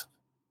the house."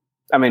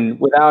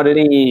 Without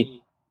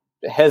any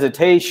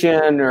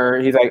hesitation, or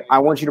he's like, "I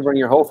want you to bring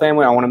your whole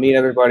family. I want to meet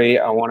everybody.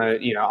 I want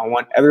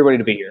everybody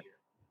to be here."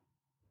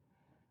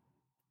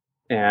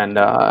 And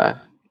the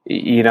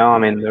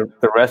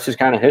rest is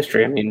kind of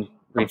history.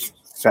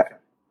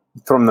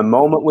 From the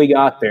moment we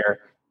got there,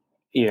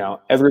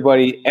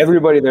 everybody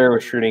there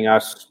was treating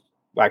us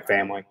like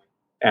family,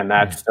 and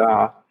that's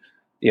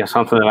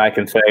something that I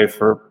can say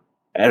for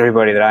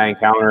everybody that I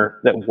encounter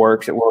that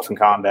works at Wilson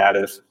Combat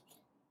is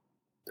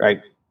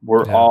like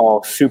we're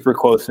all super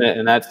close knit,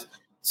 and that's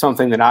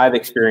something that I've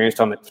experienced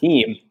on the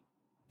team.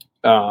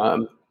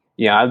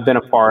 I've been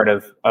a part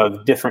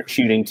of different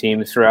shooting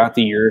teams throughout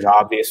the years,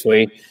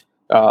 obviously.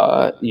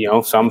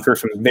 Some for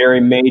some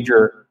very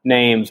major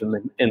names in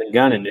the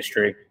gun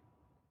industry.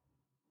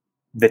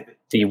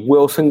 The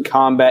Wilson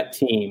Combat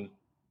team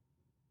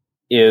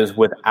is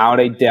without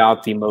a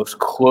doubt the most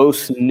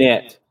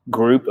close-knit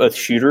group of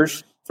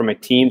shooters from a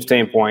team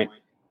standpoint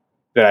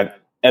that I've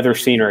ever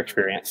seen or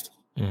experienced.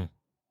 Mm.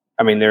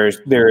 I mean,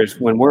 there's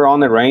when we're on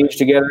the range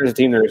together as a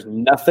team, there's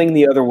nothing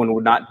the other one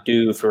would not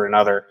do for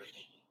another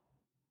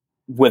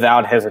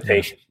without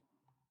hesitation.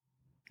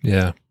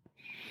 Yeah.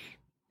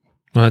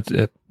 Well,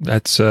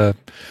 that's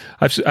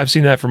I've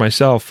seen that for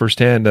myself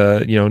firsthand.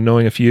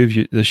 Knowing a few of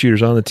the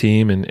shooters on the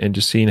team and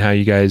just seeing how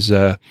you guys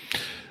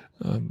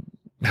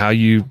how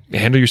you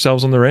handle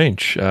yourselves on the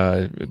range.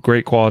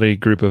 Great quality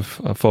group of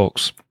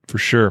folks for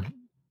sure.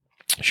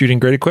 Shooting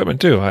great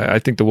equipment too. I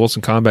think the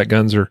Wilson Combat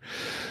guns are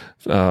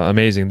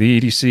amazing. The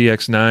EDC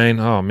X9.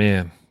 Oh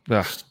man.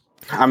 Ugh.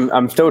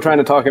 I'm still trying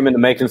to talk him into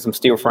making some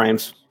steel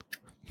frames.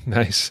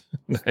 Nice.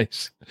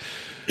 Let's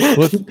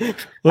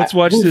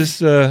watch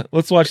this.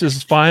 Let's watch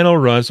this final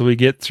run so we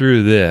get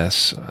through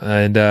this.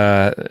 And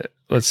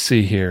let's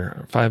see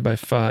here,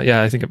 5x5.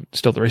 Yeah, I think I'm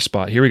still at the race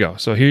spot. Here we go.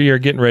 So here you're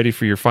getting ready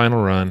for your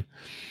final run,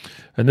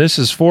 and this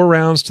is 4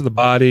 rounds to the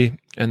body,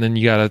 and then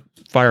you got to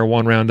fire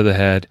 1 round to the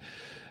head.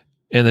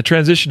 And the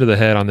transition to the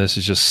head on this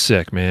is just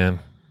sick, man.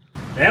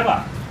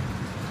 Emma.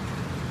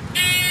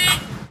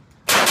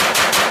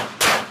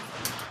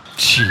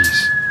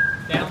 Jeez.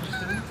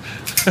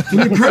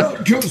 And the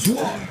crowd goes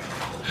wild.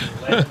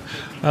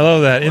 I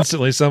love that.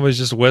 Instantly, somebody's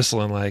just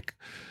whistling like,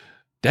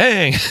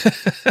 dang.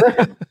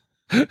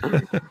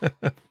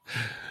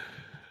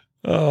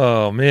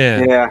 Oh,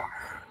 man. Yeah.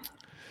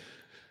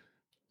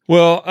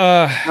 Well,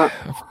 I've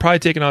probably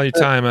taken all your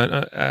time.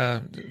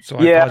 So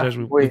I apologize.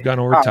 We've gone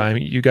over time.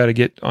 You got to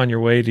get on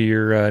your way to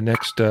your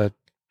next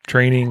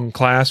training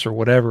class or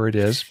whatever it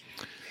is.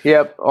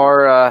 Yep.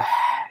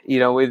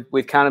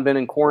 We've kind of been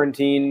in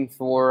quarantine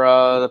for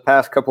the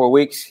past couple of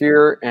weeks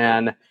here,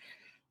 and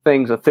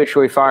things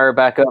officially fire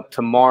back up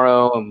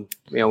tomorrow. And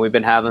we've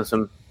been having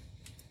some,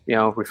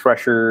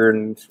 refreshers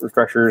and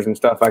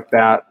stuff like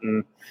that,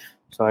 and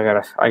so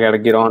I gotta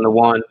get on to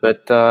one.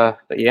 But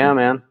yeah,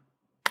 man,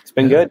 it's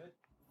been good.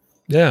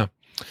 Yeah.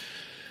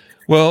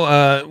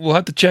 Well, we'll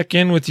have to check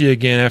in with you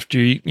again after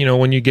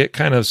when you get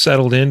kind of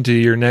settled into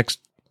your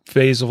next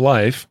phase of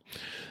life.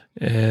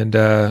 And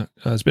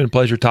it's been a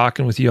pleasure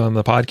talking with you on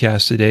the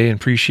podcast today, and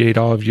appreciate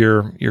all of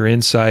your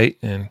insight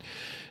and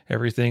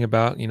everything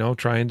about,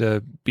 trying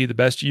to be the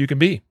best you can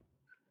be.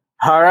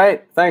 All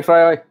right. Thanks,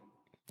 Riley.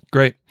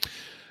 Great.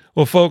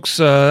 Well, folks,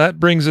 that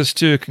brings us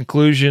to a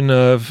conclusion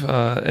of,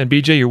 and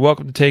BJ, you're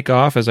welcome to take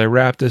off as I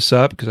wrap this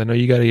up, because I know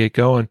you got to get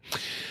going.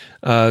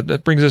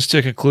 That brings us to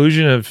a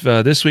conclusion of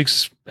this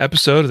week's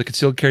episode of the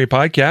Concealed Carry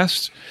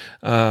Podcast.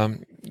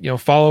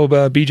 Follow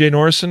BJ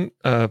Norrison.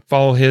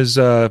 Follow his,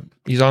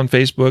 he's on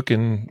Facebook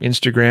and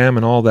Instagram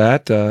and all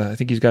that. I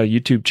think he's got a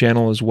YouTube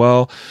channel as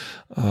well.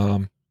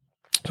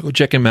 So go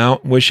check him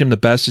out. Wish him the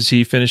best as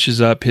he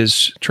finishes up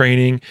his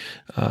training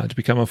to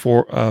become a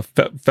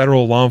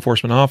federal law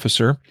enforcement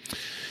officer.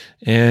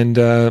 And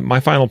my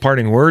final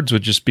parting words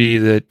would just be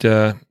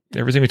that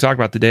everything we talked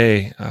about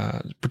today,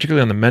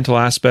 particularly on the mental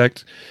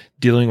aspect,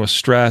 dealing with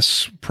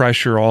stress,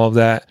 pressure, all of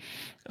that,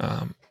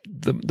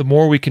 the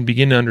more we can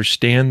begin to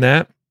understand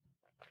that,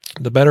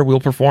 the better we'll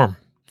perform,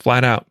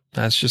 flat out.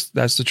 That's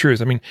the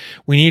truth. I mean,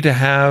 we need to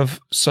have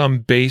some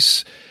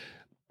base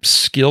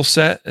skill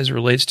set as it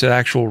relates to the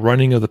actual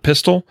running of the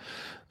pistol.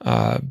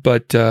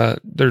 But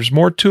there's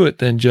more to it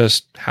than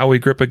just how we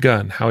grip a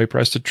gun, how we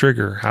press the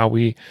trigger, how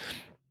we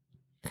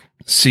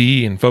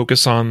see and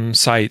focus on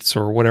sights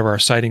or whatever our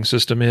sighting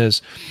system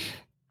is.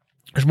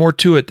 There's more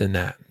to it than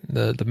that.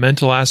 The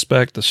mental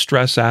aspect, the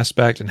stress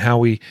aspect, and how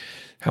we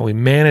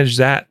manage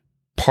that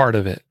part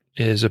of it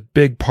is a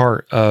big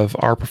part of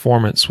our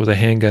performance with a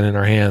handgun in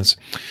our hands.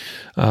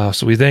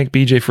 So we thank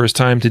BJ for his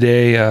time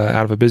today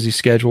out of a busy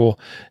schedule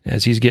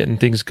as he's getting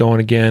things going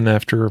again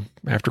after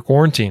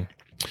quarantine.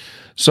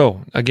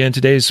 So again,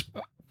 today's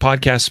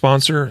podcast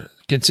sponsor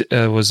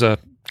was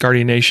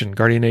Guardian Nation.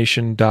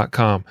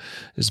 GuardianNation.com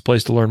is the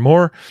place to learn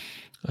more.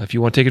 If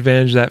you want to take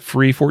advantage of that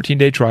free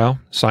 14-day trial,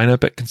 sign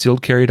up at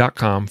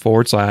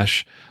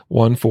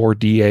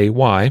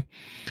concealedcarry.com/14DAY.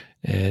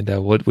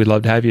 And we'd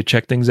love to have you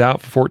check things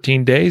out for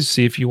 14 days,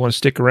 see if you want to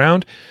stick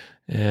around.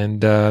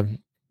 And we'd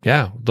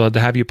love to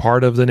have you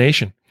part of the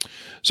nation.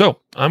 So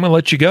I'm going to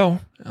let you go,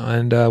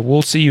 and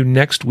we'll see you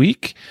next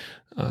week.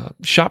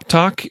 Shop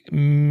Talk,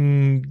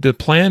 the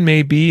plan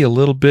may be a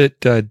little bit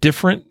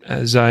different,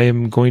 as I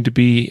am going to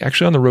be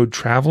actually on the road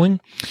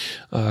traveling,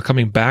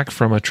 coming back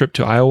from a trip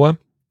to Iowa.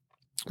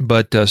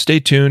 But stay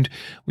tuned.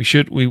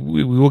 We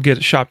will get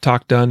a Shop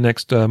Talk done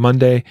next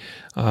Monday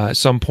at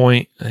some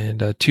point,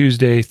 and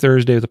Tuesday,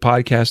 Thursday with the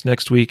podcast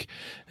next week.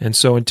 And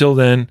so until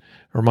then,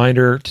 a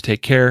reminder to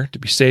take care, to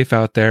be safe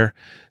out there,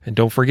 and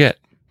don't forget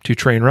to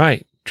train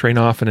right, train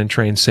often, and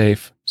train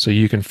safe so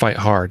you can fight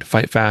hard,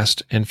 fight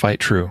fast, and fight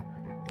true.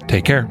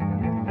 Take care.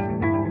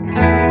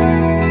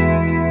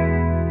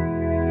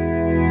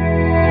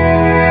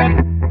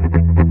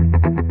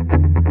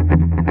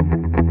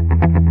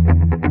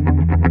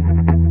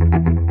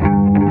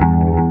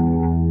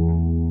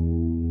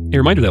 A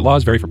reminder that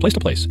laws vary from place to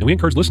place, and we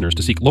encourage listeners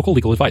to seek local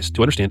legal advice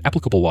to understand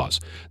applicable laws.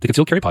 The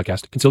Concealed Carry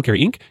Podcast, Concealed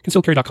Carry Inc.,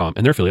 ConcealedCarry.com,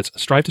 and their affiliates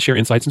strive to share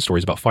insights and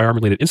stories about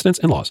firearm-related incidents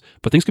and laws,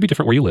 but things could be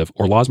different where you live,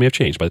 or laws may have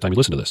changed by the time you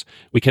listen to this.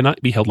 We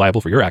cannot be held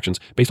liable for your actions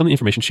based on the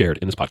information shared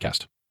in this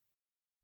podcast.